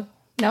 No.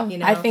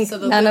 I think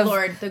so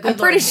I'm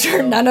pretty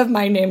sure none of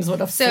my names would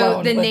have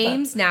flown. So the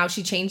names now,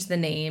 she changed the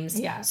names.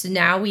 Yeah. So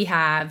now we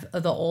have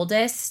the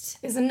oldest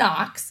is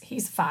Knox.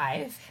 He's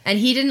 5. And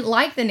he didn't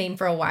like the name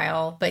for a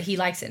while, but he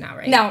likes it now,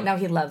 right? No,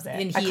 he loves it.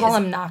 And I call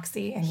him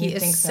Noxie, and he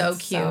thinks so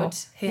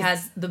cute. He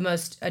has the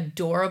most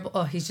adorable.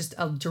 Oh, he's just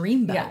a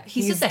dreamboat. Yeah,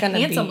 he's just a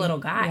handsome little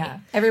guy. Yeah.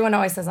 Everyone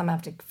always says I'm gonna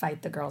have to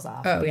fight the girls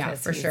off. Oh yeah,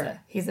 for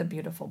sure. He's a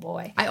beautiful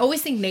boy. I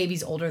always think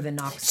Navy's older than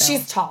Knox. Though.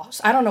 She's tall.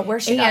 I don't know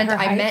where she got her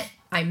height.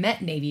 I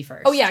met Navy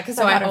first. Oh, yeah, because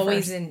I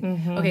always first.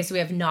 Okay, so we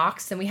have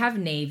Knox, then we have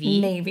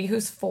Navy. Navy,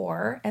 who's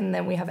 4, and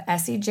then we have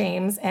Essie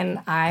James, and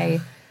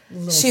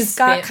she's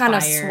got kind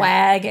of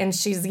swag, and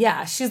she's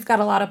got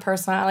a lot of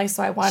personality,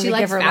 so I wanted to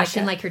give her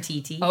fashion like her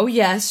TT. Oh,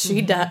 yes,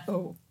 she does.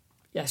 Oh,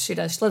 yes, she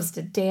does. She loves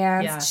to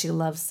dance. Yeah. She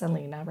loves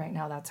Selena right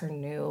now. That's her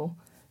new,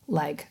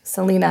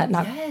 Selena,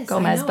 not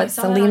Gomez, but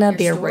Selena,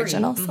 the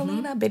original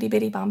Selena, Bitty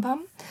Bitty Bom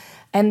Bom.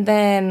 And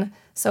then,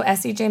 so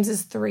Essie James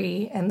is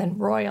 3, and then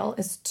Royal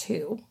is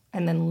 2.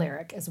 And then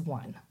Lyric is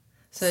 1.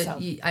 So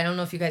I don't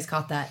know if you guys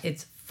caught that.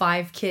 It's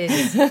 5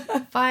 kids.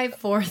 5,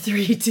 4,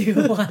 3, 2,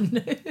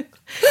 1.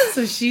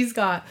 So she's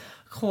got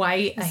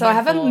quite a handful. I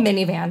have a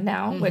minivan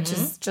now, which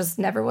is just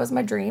never was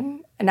my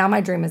dream. And now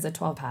my dream is a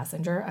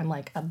 12-passenger. I'm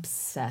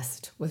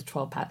obsessed with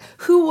 12-passenger.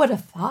 Who would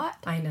have thought?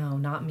 I know,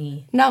 not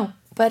me. No,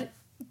 but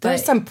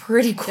there's some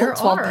pretty cool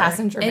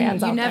 12-passenger vans out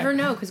there. And you never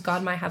know, because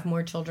God might have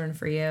more children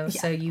for you,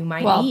 so you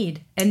might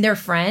need. And they're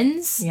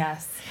friends.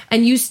 Yes.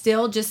 And you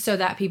still, just so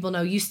that people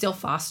know, you still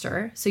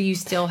foster, so you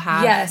still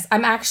have... Yes,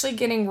 I'm actually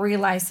getting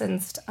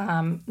relicensed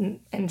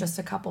in just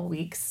a couple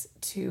weeks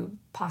to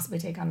possibly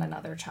take on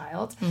another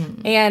child.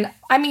 And,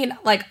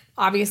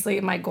 obviously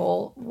my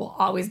goal will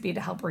always be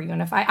to help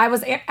reunify. I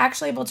was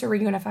actually able to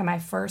reunify my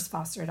first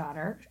foster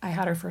daughter. I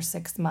had her for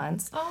 6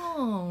 months.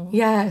 Oh.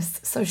 Yes.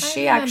 So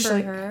she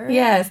actually... her.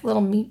 Yes,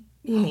 little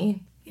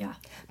Mimi. Yeah.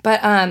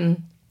 But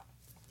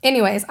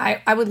anyways,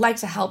 I would like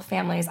to help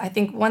families. I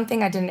think one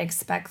thing I didn't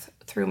expect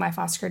through my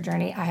foster care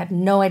journey, I had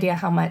no idea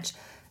how much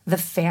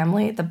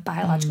the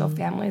biological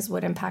families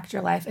would impact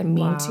your life and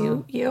mean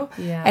to you.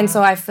 Yeah. And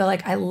so I feel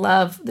like I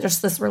love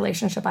just this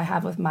relationship I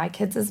have with my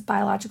kids'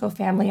 biological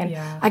family. And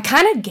I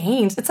kind of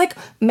gained, it's like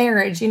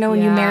marriage,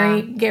 when you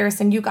marry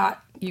Garrison, you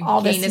got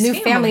all this new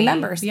family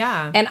members.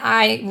 Yeah. And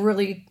I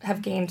really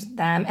have gained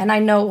them. And I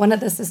know one of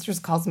the sisters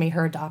calls me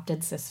her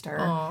adopted sister.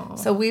 Aww.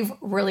 So we've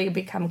really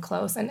become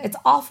close. And it's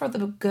all for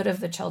the good of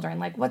the children.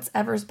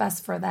 Whatever's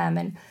best for them.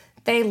 And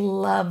they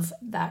love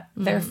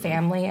their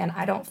family. And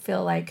I don't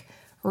feel like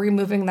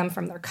removing them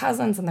from their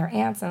cousins and their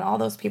aunts and all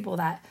those people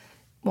that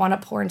want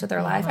to pour into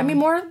their life. I mean,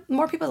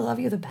 more people that love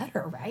you, the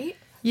better, right?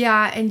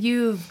 Yeah, and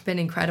you've been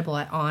incredible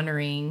at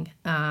honoring,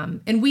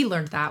 and we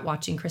learned that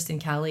watching Kristen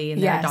Kelly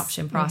and their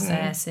adoption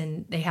process,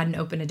 and they had an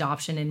open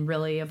adoption and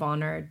really have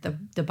honored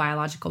the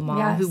biological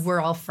mom who we're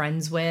all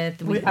friends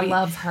with. I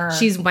love her.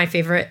 She's my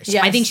favorite.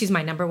 I think she's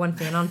my #1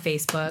 fan on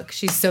Facebook.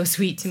 She's so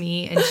sweet to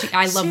me, and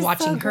I love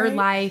watching her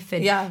life,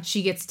 and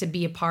she gets to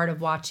be a part of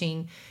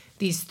watching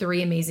these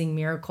 3 amazing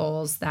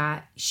miracles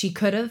that she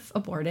could have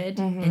aborted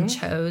and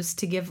chose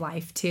to give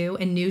life to,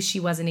 and knew she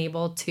wasn't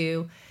able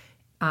to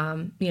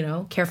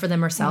care for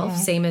them herself,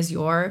 same as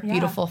your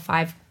beautiful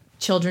 5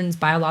 children's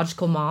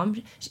biological mom.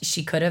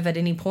 She could have at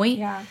any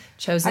point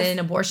chosen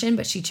abortion,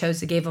 but she chose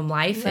to give them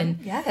life. And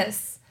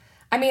yes.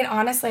 I mean,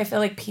 honestly, I feel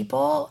like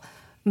people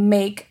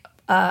make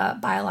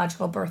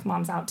biological birth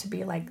moms out to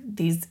be like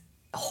these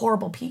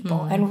horrible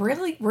people. And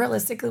really,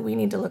 realistically, we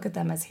need to look at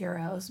them as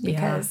heroes,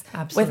 because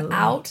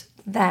without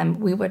them,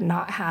 we would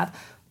not have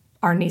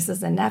our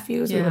nieces and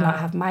nephews. We would not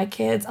have my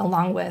kids,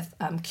 along with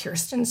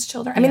Kirsten's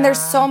children. I mean, there's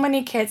so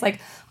many kids.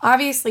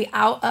 Obviously,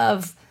 out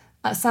of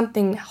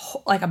something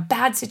like a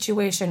bad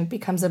situation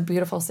becomes a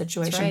beautiful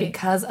situation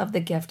because of the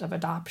gift of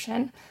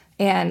adoption.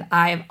 And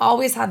I've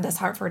always had this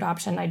heart for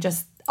adoption. I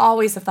just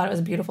always have thought it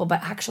was beautiful,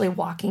 but actually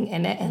walking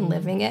in it and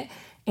living it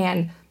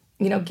and,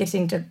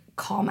 getting to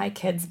call my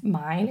kids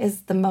mine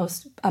is the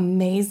most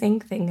amazing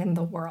thing in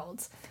the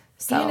world.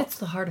 So, and it's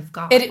the heart of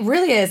God. It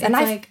really is. And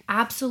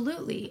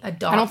absolutely.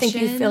 Adoption. I don't think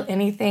you feel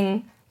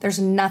anything. There's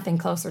nothing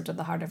closer to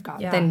the heart of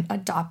God than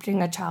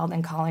adopting a child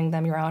and calling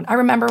them your own. I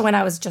remember when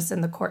I was just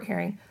in the court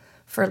hearing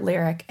for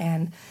Lyric,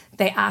 and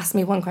they asked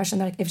me one question.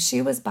 They're like, if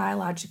she was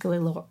biologically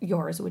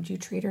yours, would you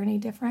treat her any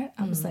different?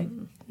 I was like,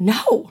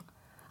 no.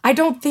 I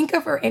don't think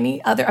of her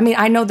any other. I mean,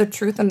 I know the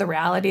truth and the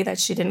reality that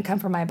she didn't come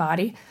from my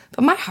body,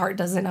 but my heart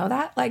doesn't know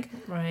that. Like,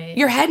 right.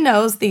 Your head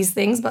knows these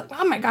things, but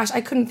oh my gosh,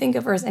 I couldn't think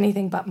of her as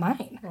anything but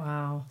mine.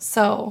 Wow.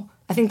 So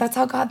I think that's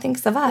how God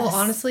thinks of us. Well,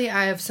 honestly,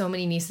 I have so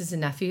many nieces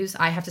and nephews.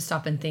 I have to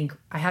stop and think.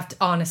 I have to,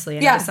 honestly,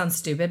 I know this sounds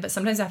stupid, but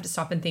sometimes I have to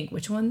stop and think,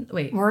 which one,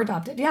 we're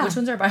adopted, yeah. Which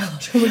ones are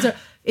biological?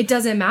 It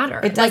doesn't matter.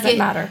 It doesn't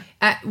matter.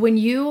 When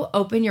you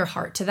open your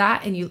heart to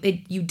that and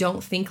you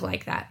don't think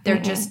like that, they're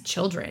just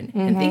children.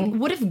 And think,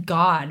 what if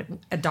God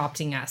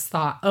adopting us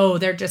thought, oh,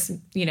 they're just,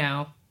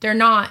 they're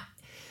not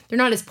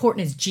as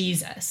important as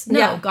Jesus.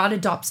 No, God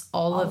adopts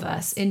all of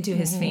us into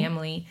his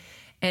family,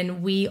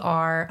 and we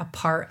are a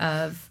part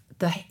of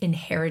the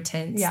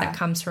inheritance that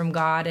comes from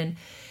God.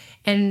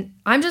 And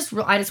I just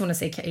want to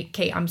say,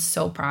 Kate, I'm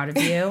so proud of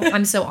you.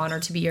 I'm so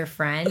honored to be your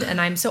friend.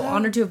 And I'm so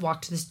honored to have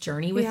walked this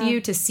journey with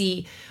you, to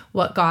see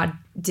what God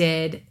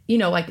did.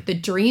 Like the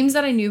dreams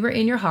that I knew were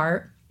in your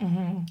heart.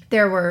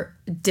 There were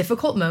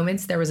difficult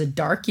moments. There was a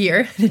dark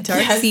year, a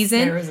dark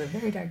season. There was a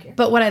very dark year.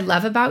 But what I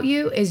love about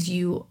you is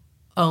you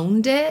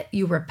owned it.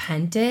 You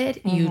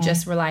repented. You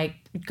just were like,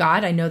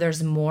 God, I know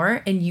there's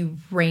more. And you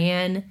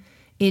ran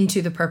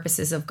into the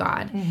purposes of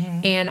God.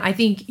 And I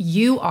think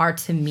you are,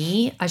 to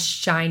me, a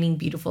shining,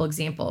 beautiful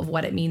example of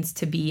what it means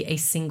to be a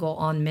single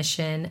on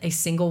mission, a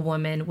single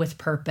woman with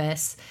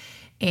purpose.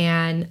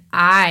 And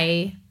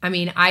I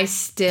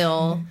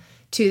still,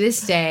 to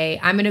this day,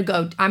 I'm going to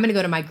go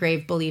to my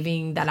grave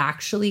believing that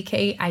actually,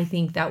 Kate, I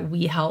think that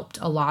we helped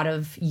a lot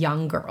of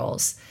young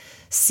girls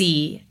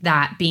see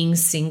that being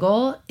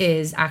single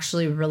is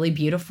actually really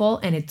beautiful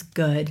and it's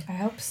good. I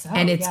hope so.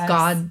 And it's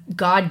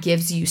God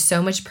gives you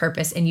so much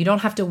purpose, and you don't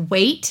have to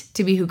wait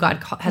to be who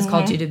God has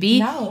called you to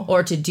be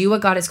or to do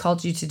what God has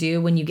called you to do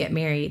when you get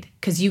married,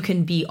 because you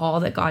can be all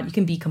that God, you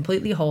can be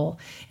completely whole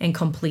and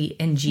complete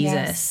in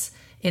Jesus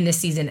in this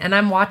season. And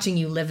I'm watching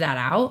you live that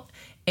out.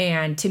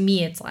 And to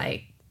me, it's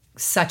like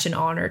such an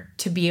honor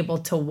to be able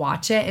to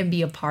watch it and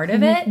be a part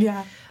of it.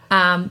 Yeah.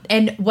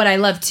 And what I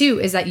love too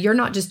is that you're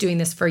not just doing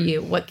this for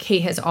you. What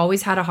Kate has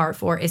always had a heart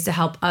for is to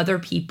help other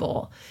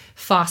people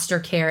foster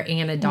care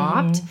and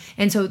adopt.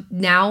 And so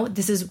now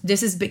this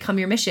has become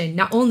your mission.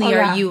 Not only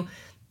are you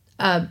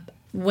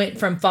went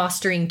from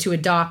fostering to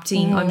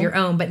adopting on your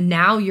own, but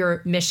now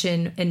your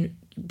mission, and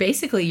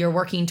basically you're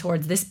working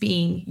towards this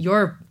being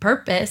your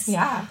purpose.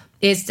 Yeah.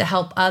 Is to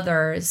help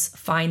others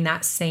find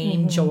that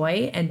same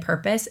joy and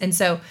purpose. And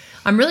so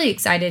I'm really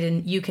excited,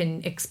 and you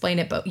can explain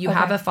it, but you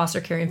have a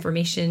foster care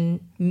information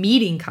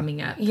meeting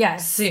coming up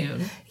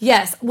soon.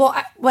 Yes. Well,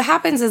 what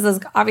happens is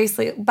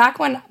obviously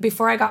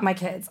before I got my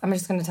kids, I'm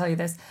just going to tell you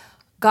this.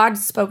 God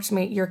spoke to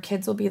me, your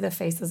kids will be the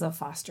faces of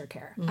foster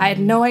care. I had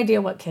no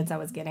idea what kids I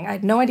was getting. I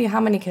had no idea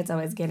how many kids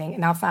I was getting. And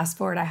now fast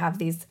forward, I have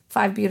these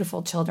 5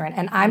 beautiful children.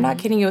 And I'm not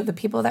kidding you, the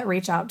people that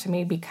reach out to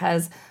me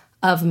because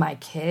of my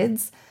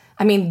kids,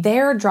 I mean,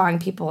 they're drawing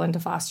people into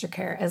foster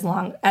care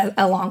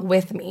along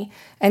with me.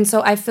 And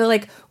so I feel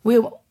like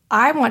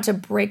I want to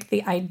break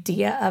the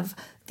idea of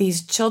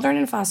these children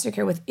in foster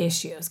care with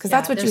issues, because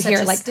that's what you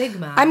hear. Like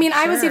stigma. I mean,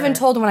 I was even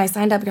told when I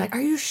signed up, you're like,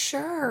 are you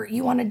sure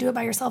you want to do it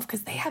by yourself?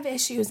 Because they have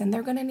issues and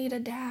they're going to need a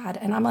dad.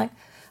 And I'm like,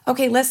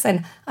 okay,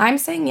 listen, I'm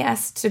saying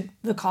yes to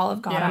the call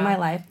of God on my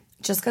life.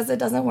 Just because it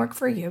doesn't work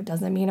for you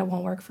doesn't mean it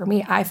won't work for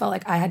me. I felt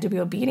like I had to be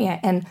obedient.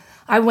 And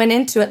I went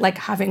into it like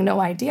having no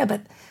idea,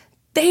 but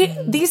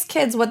these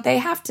kids, what they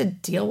have to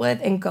deal with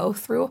and go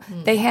through,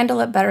 they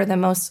handle it better than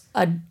most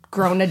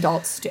grown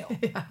adults do.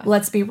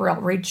 Let's be real.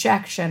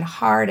 Rejection,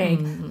 heartache,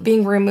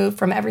 being removed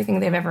from everything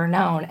they've ever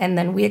known. And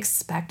then we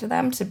expect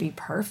them to be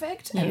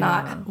perfect and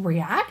not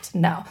react?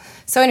 No.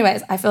 So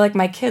anyways, I feel like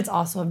my kids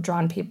also have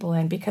drawn people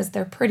in because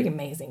they're pretty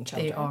amazing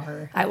children. They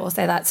are. I will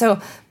say that. So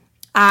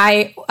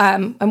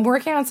I'm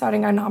working on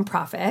starting our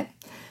nonprofit.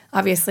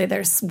 Obviously,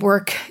 there's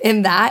work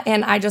in that,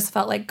 and I just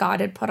felt like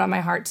God had put on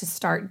my heart to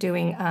start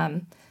doing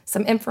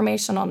some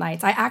informational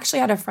nights. I actually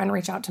had a friend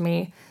reach out to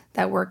me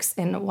that works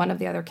in one of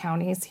the other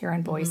counties here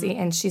in Boise,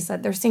 and she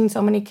said they're seeing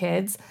so many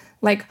kids.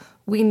 Like,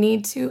 we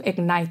need to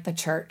ignite the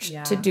church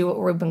to do what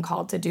we've been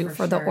called to do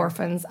for the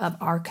orphans of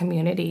our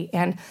community.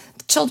 And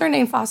children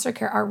in foster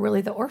care are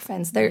really the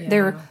orphans.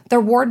 They're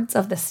wards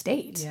of the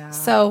state. Yeah.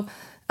 So,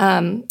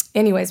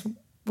 anyways,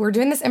 we're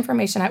doing this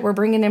information night. We're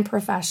bringing in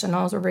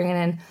professionals. We're bringing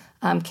in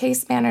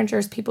case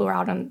managers, people who are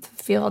out on the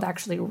field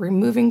actually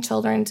removing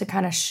children to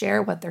kind of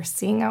share what they're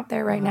seeing out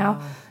there right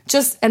now,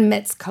 just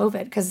amidst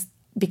COVID.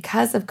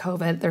 Because of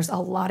COVID, there's a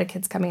lot of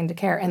kids coming into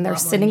care, and they're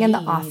sitting in the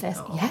office.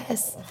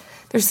 Yes.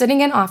 They're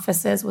sitting in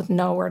offices with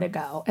nowhere to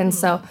go. And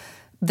so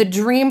the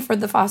dream for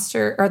the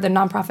foster or the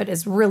nonprofit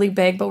is really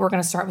big, but we're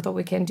going to start with what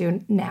we can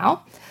do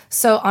now.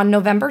 So on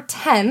November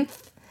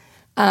 10th,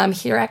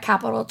 here at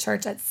Capitol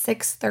Church at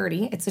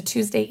 6:30. It's a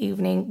Tuesday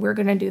evening. We're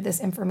going to do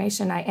this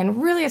information night.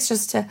 And really, it's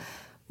just to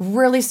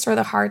really stir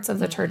the hearts of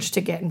the church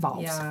to get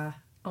involved. Yeah.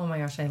 Oh my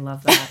gosh, I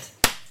love that.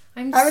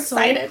 I'm so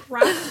excited.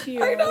 proud of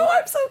you. I know,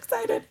 I'm so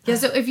excited. Yeah,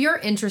 so if you're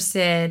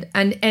interested,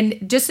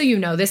 and just so you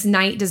know, this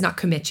night does not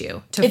commit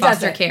you to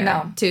foster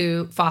care,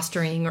 to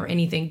fostering or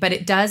anything, but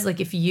it does, like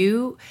if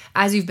you,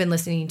 as you've been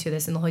listening to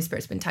this and the Holy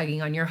Spirit's been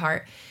tugging on your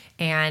heart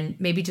and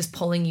maybe just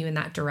pulling you in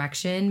that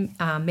direction,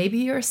 maybe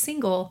you're a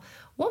single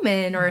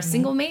woman or a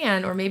single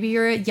man, or maybe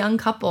you're a young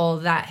couple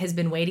that has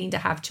been waiting to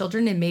have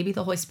children, and maybe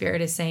the Holy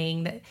Spirit is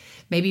saying that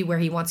maybe where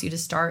he wants you to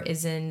start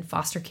is in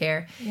foster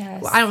care.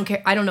 Yes. Well, I don't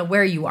care. I don't know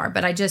where you are,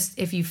 but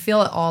if you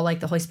feel at all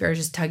like the Holy Spirit is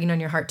just tugging on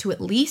your heart to at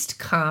least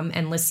come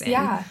and listen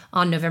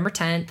on November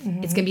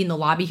 10th. It's going to be in the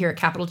lobby here at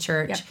Capitol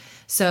Church. Yep.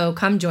 So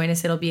come join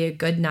us. It'll be a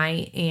good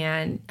night.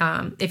 And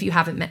if you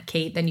haven't met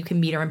Kate, then you can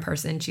meet her in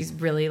person. She's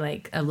really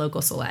like a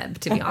local celeb,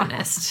 to be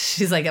honest.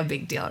 She's like a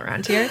big deal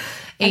around here.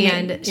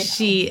 And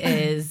she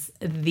is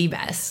the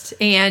best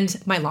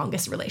and my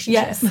longest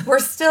relationship. Yes. We're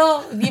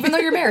still, even though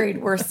you're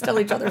married, we're still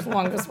each other's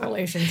longest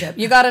relationship.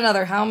 You got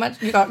another how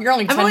much? You're only 10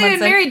 months. I've only been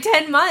married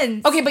 10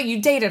 months. Okay, but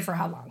you dated for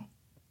how long?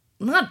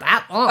 Not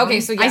that long. Okay,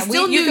 so yeah, I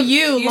still knew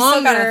you longer.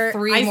 Still got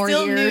 3 more years.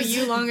 I still knew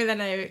you longer than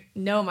I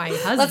know my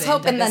husband. Let's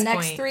hope in the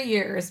next 3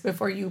 years,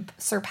 before you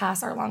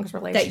surpass our longest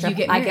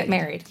relationship, I get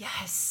married.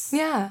 Yes.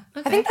 Yeah.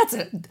 Okay. I think that's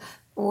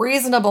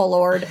reasonable,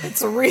 Lord.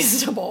 It's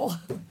reasonable.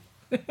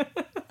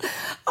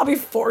 I'll be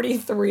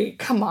 43.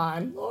 Come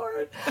on,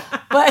 Lord.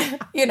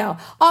 But,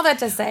 all that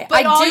to say,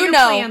 but I do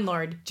know. Plan,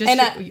 Lord. Just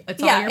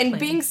it's all your plan.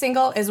 Being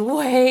single is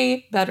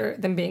way better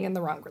than being in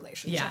the wrong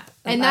relationship. Yeah.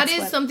 And that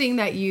is something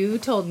that you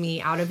told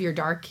me out of your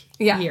dark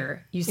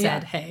year. You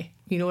said, hey,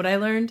 you know what I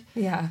learned?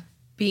 Yeah.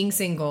 Being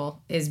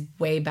single is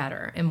way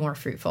better and more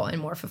fruitful and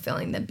more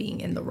fulfilling than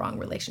being in the wrong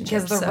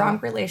relationship. Because the wrong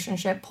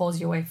relationship pulls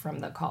you away from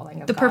the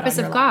calling of the God. The purpose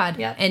of God.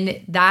 Yep.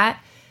 And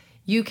that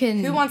you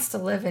can... Who wants to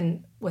live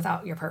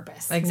without your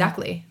purpose?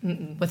 Exactly.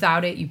 No.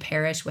 Without it, you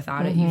perish.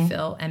 Without it, you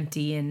feel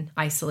empty and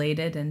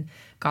isolated. And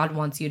God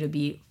wants you to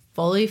be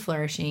fully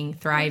flourishing,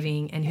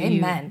 thriving, and who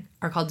you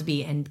are called to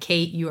be. And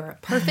Kate, you are a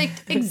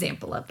perfect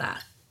example of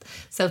that.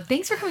 So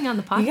thanks for coming on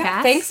the podcast.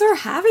 Yeah, thanks for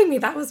having me.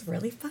 That was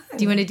really fun.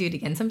 Do you want to do it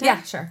again sometime?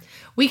 Yeah, sure.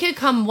 We could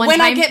come when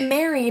I get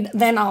married,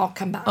 then I'll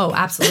come back. Oh,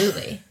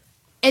 absolutely.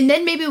 And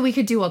then maybe we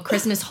could do a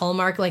Christmas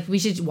Hallmark. Like, we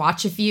should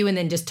watch a few and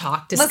then just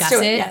discuss Let's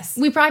do it. Yes.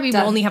 We probably will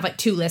only have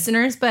 2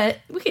 listeners, but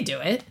we could do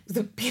it.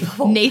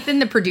 Nathan,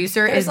 the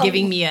producer, is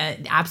giving me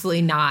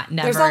absolutely not,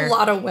 never. There's a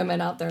lot of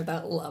women out there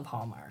that love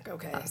Hallmark,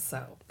 okay?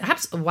 So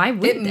why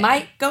wouldn't it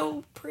might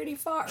go pretty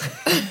far.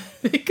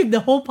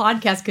 The whole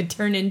podcast could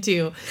turn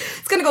into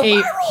it's gonna go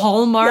viral.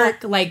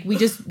 Hallmark. Yeah. Like,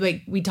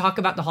 we talk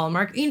about the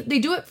Hallmark. They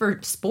do it for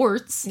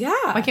sports. Yeah.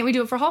 Why can't we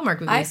do it for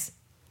Hallmark movies?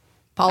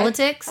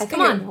 Politics? I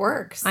think it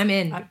works. I'm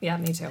in. Yeah,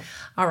 me too.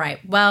 All right.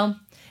 Well,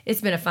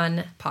 it's been a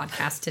fun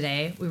podcast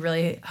today. We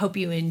really hope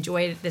you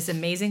enjoyed this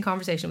amazing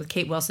conversation with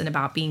Kate Wilson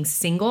about being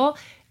single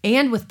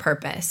and with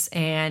purpose,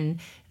 and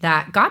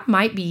that God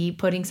might be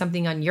putting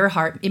something on your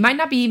heart. It might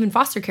not be even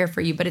foster care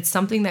for you, but it's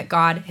something that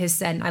God has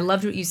said. And I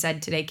loved what you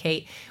said today,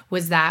 Kate,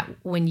 was that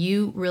when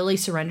you really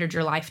surrendered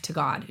your life to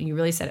God and you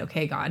really said,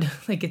 okay, God,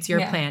 like, it's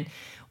your plan.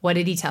 What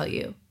did he tell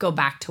you? Go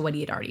back to what he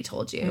had already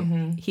told you.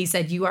 Mm-hmm. He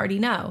said, you already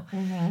know.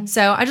 Mm-hmm.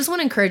 So I just want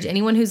to encourage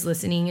anyone who's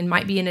listening and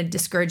might be in a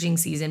discouraging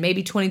season.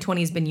 Maybe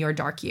 2020 has been your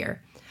dark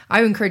year.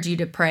 I would encourage you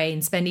to pray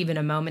and spend even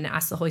a moment and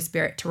ask the Holy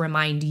Spirit to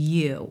remind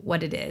you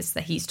what it is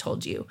that he's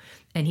told you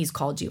and he's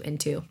called you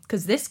into.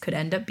 Because this could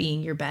end up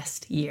being your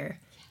best year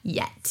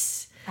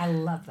yet. I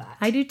love that.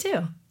 I do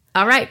too.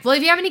 All right. Well,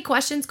 if you have any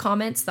questions,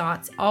 comments,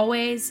 thoughts,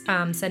 always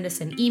send us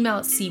an email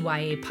at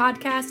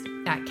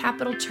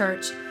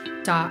cyapodcast@capitalchurch.co.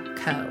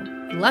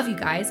 Love you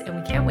guys, and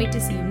we can't wait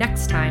to see you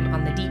next time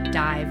on the Deep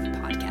Dive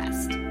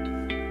podcast.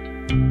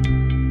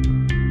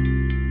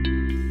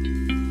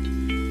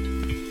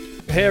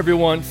 Hey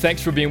everyone,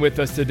 thanks for being with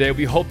us today.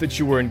 We hope that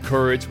you were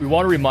encouraged. We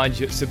want to remind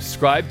you,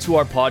 subscribe to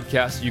our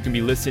podcast so you can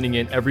be listening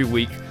in every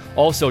week.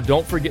 Also,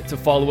 don't forget to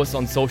follow us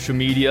on social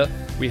media.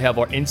 We have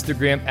our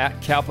Instagram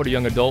at Capital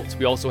Young Adults.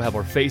 We also have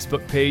our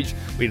Facebook page.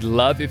 We'd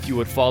love if you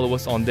would follow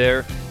us on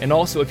there. And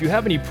also, if you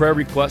have any prayer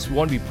requests, we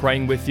want to be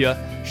praying with you.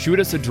 Shoot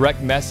us a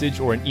direct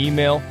message or an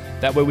email.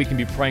 That way we can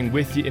be praying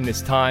with you in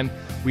this time.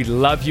 We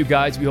love you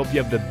guys. We hope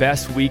you have the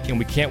best week, and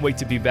we can't wait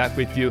to be back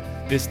with you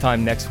this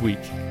time next week.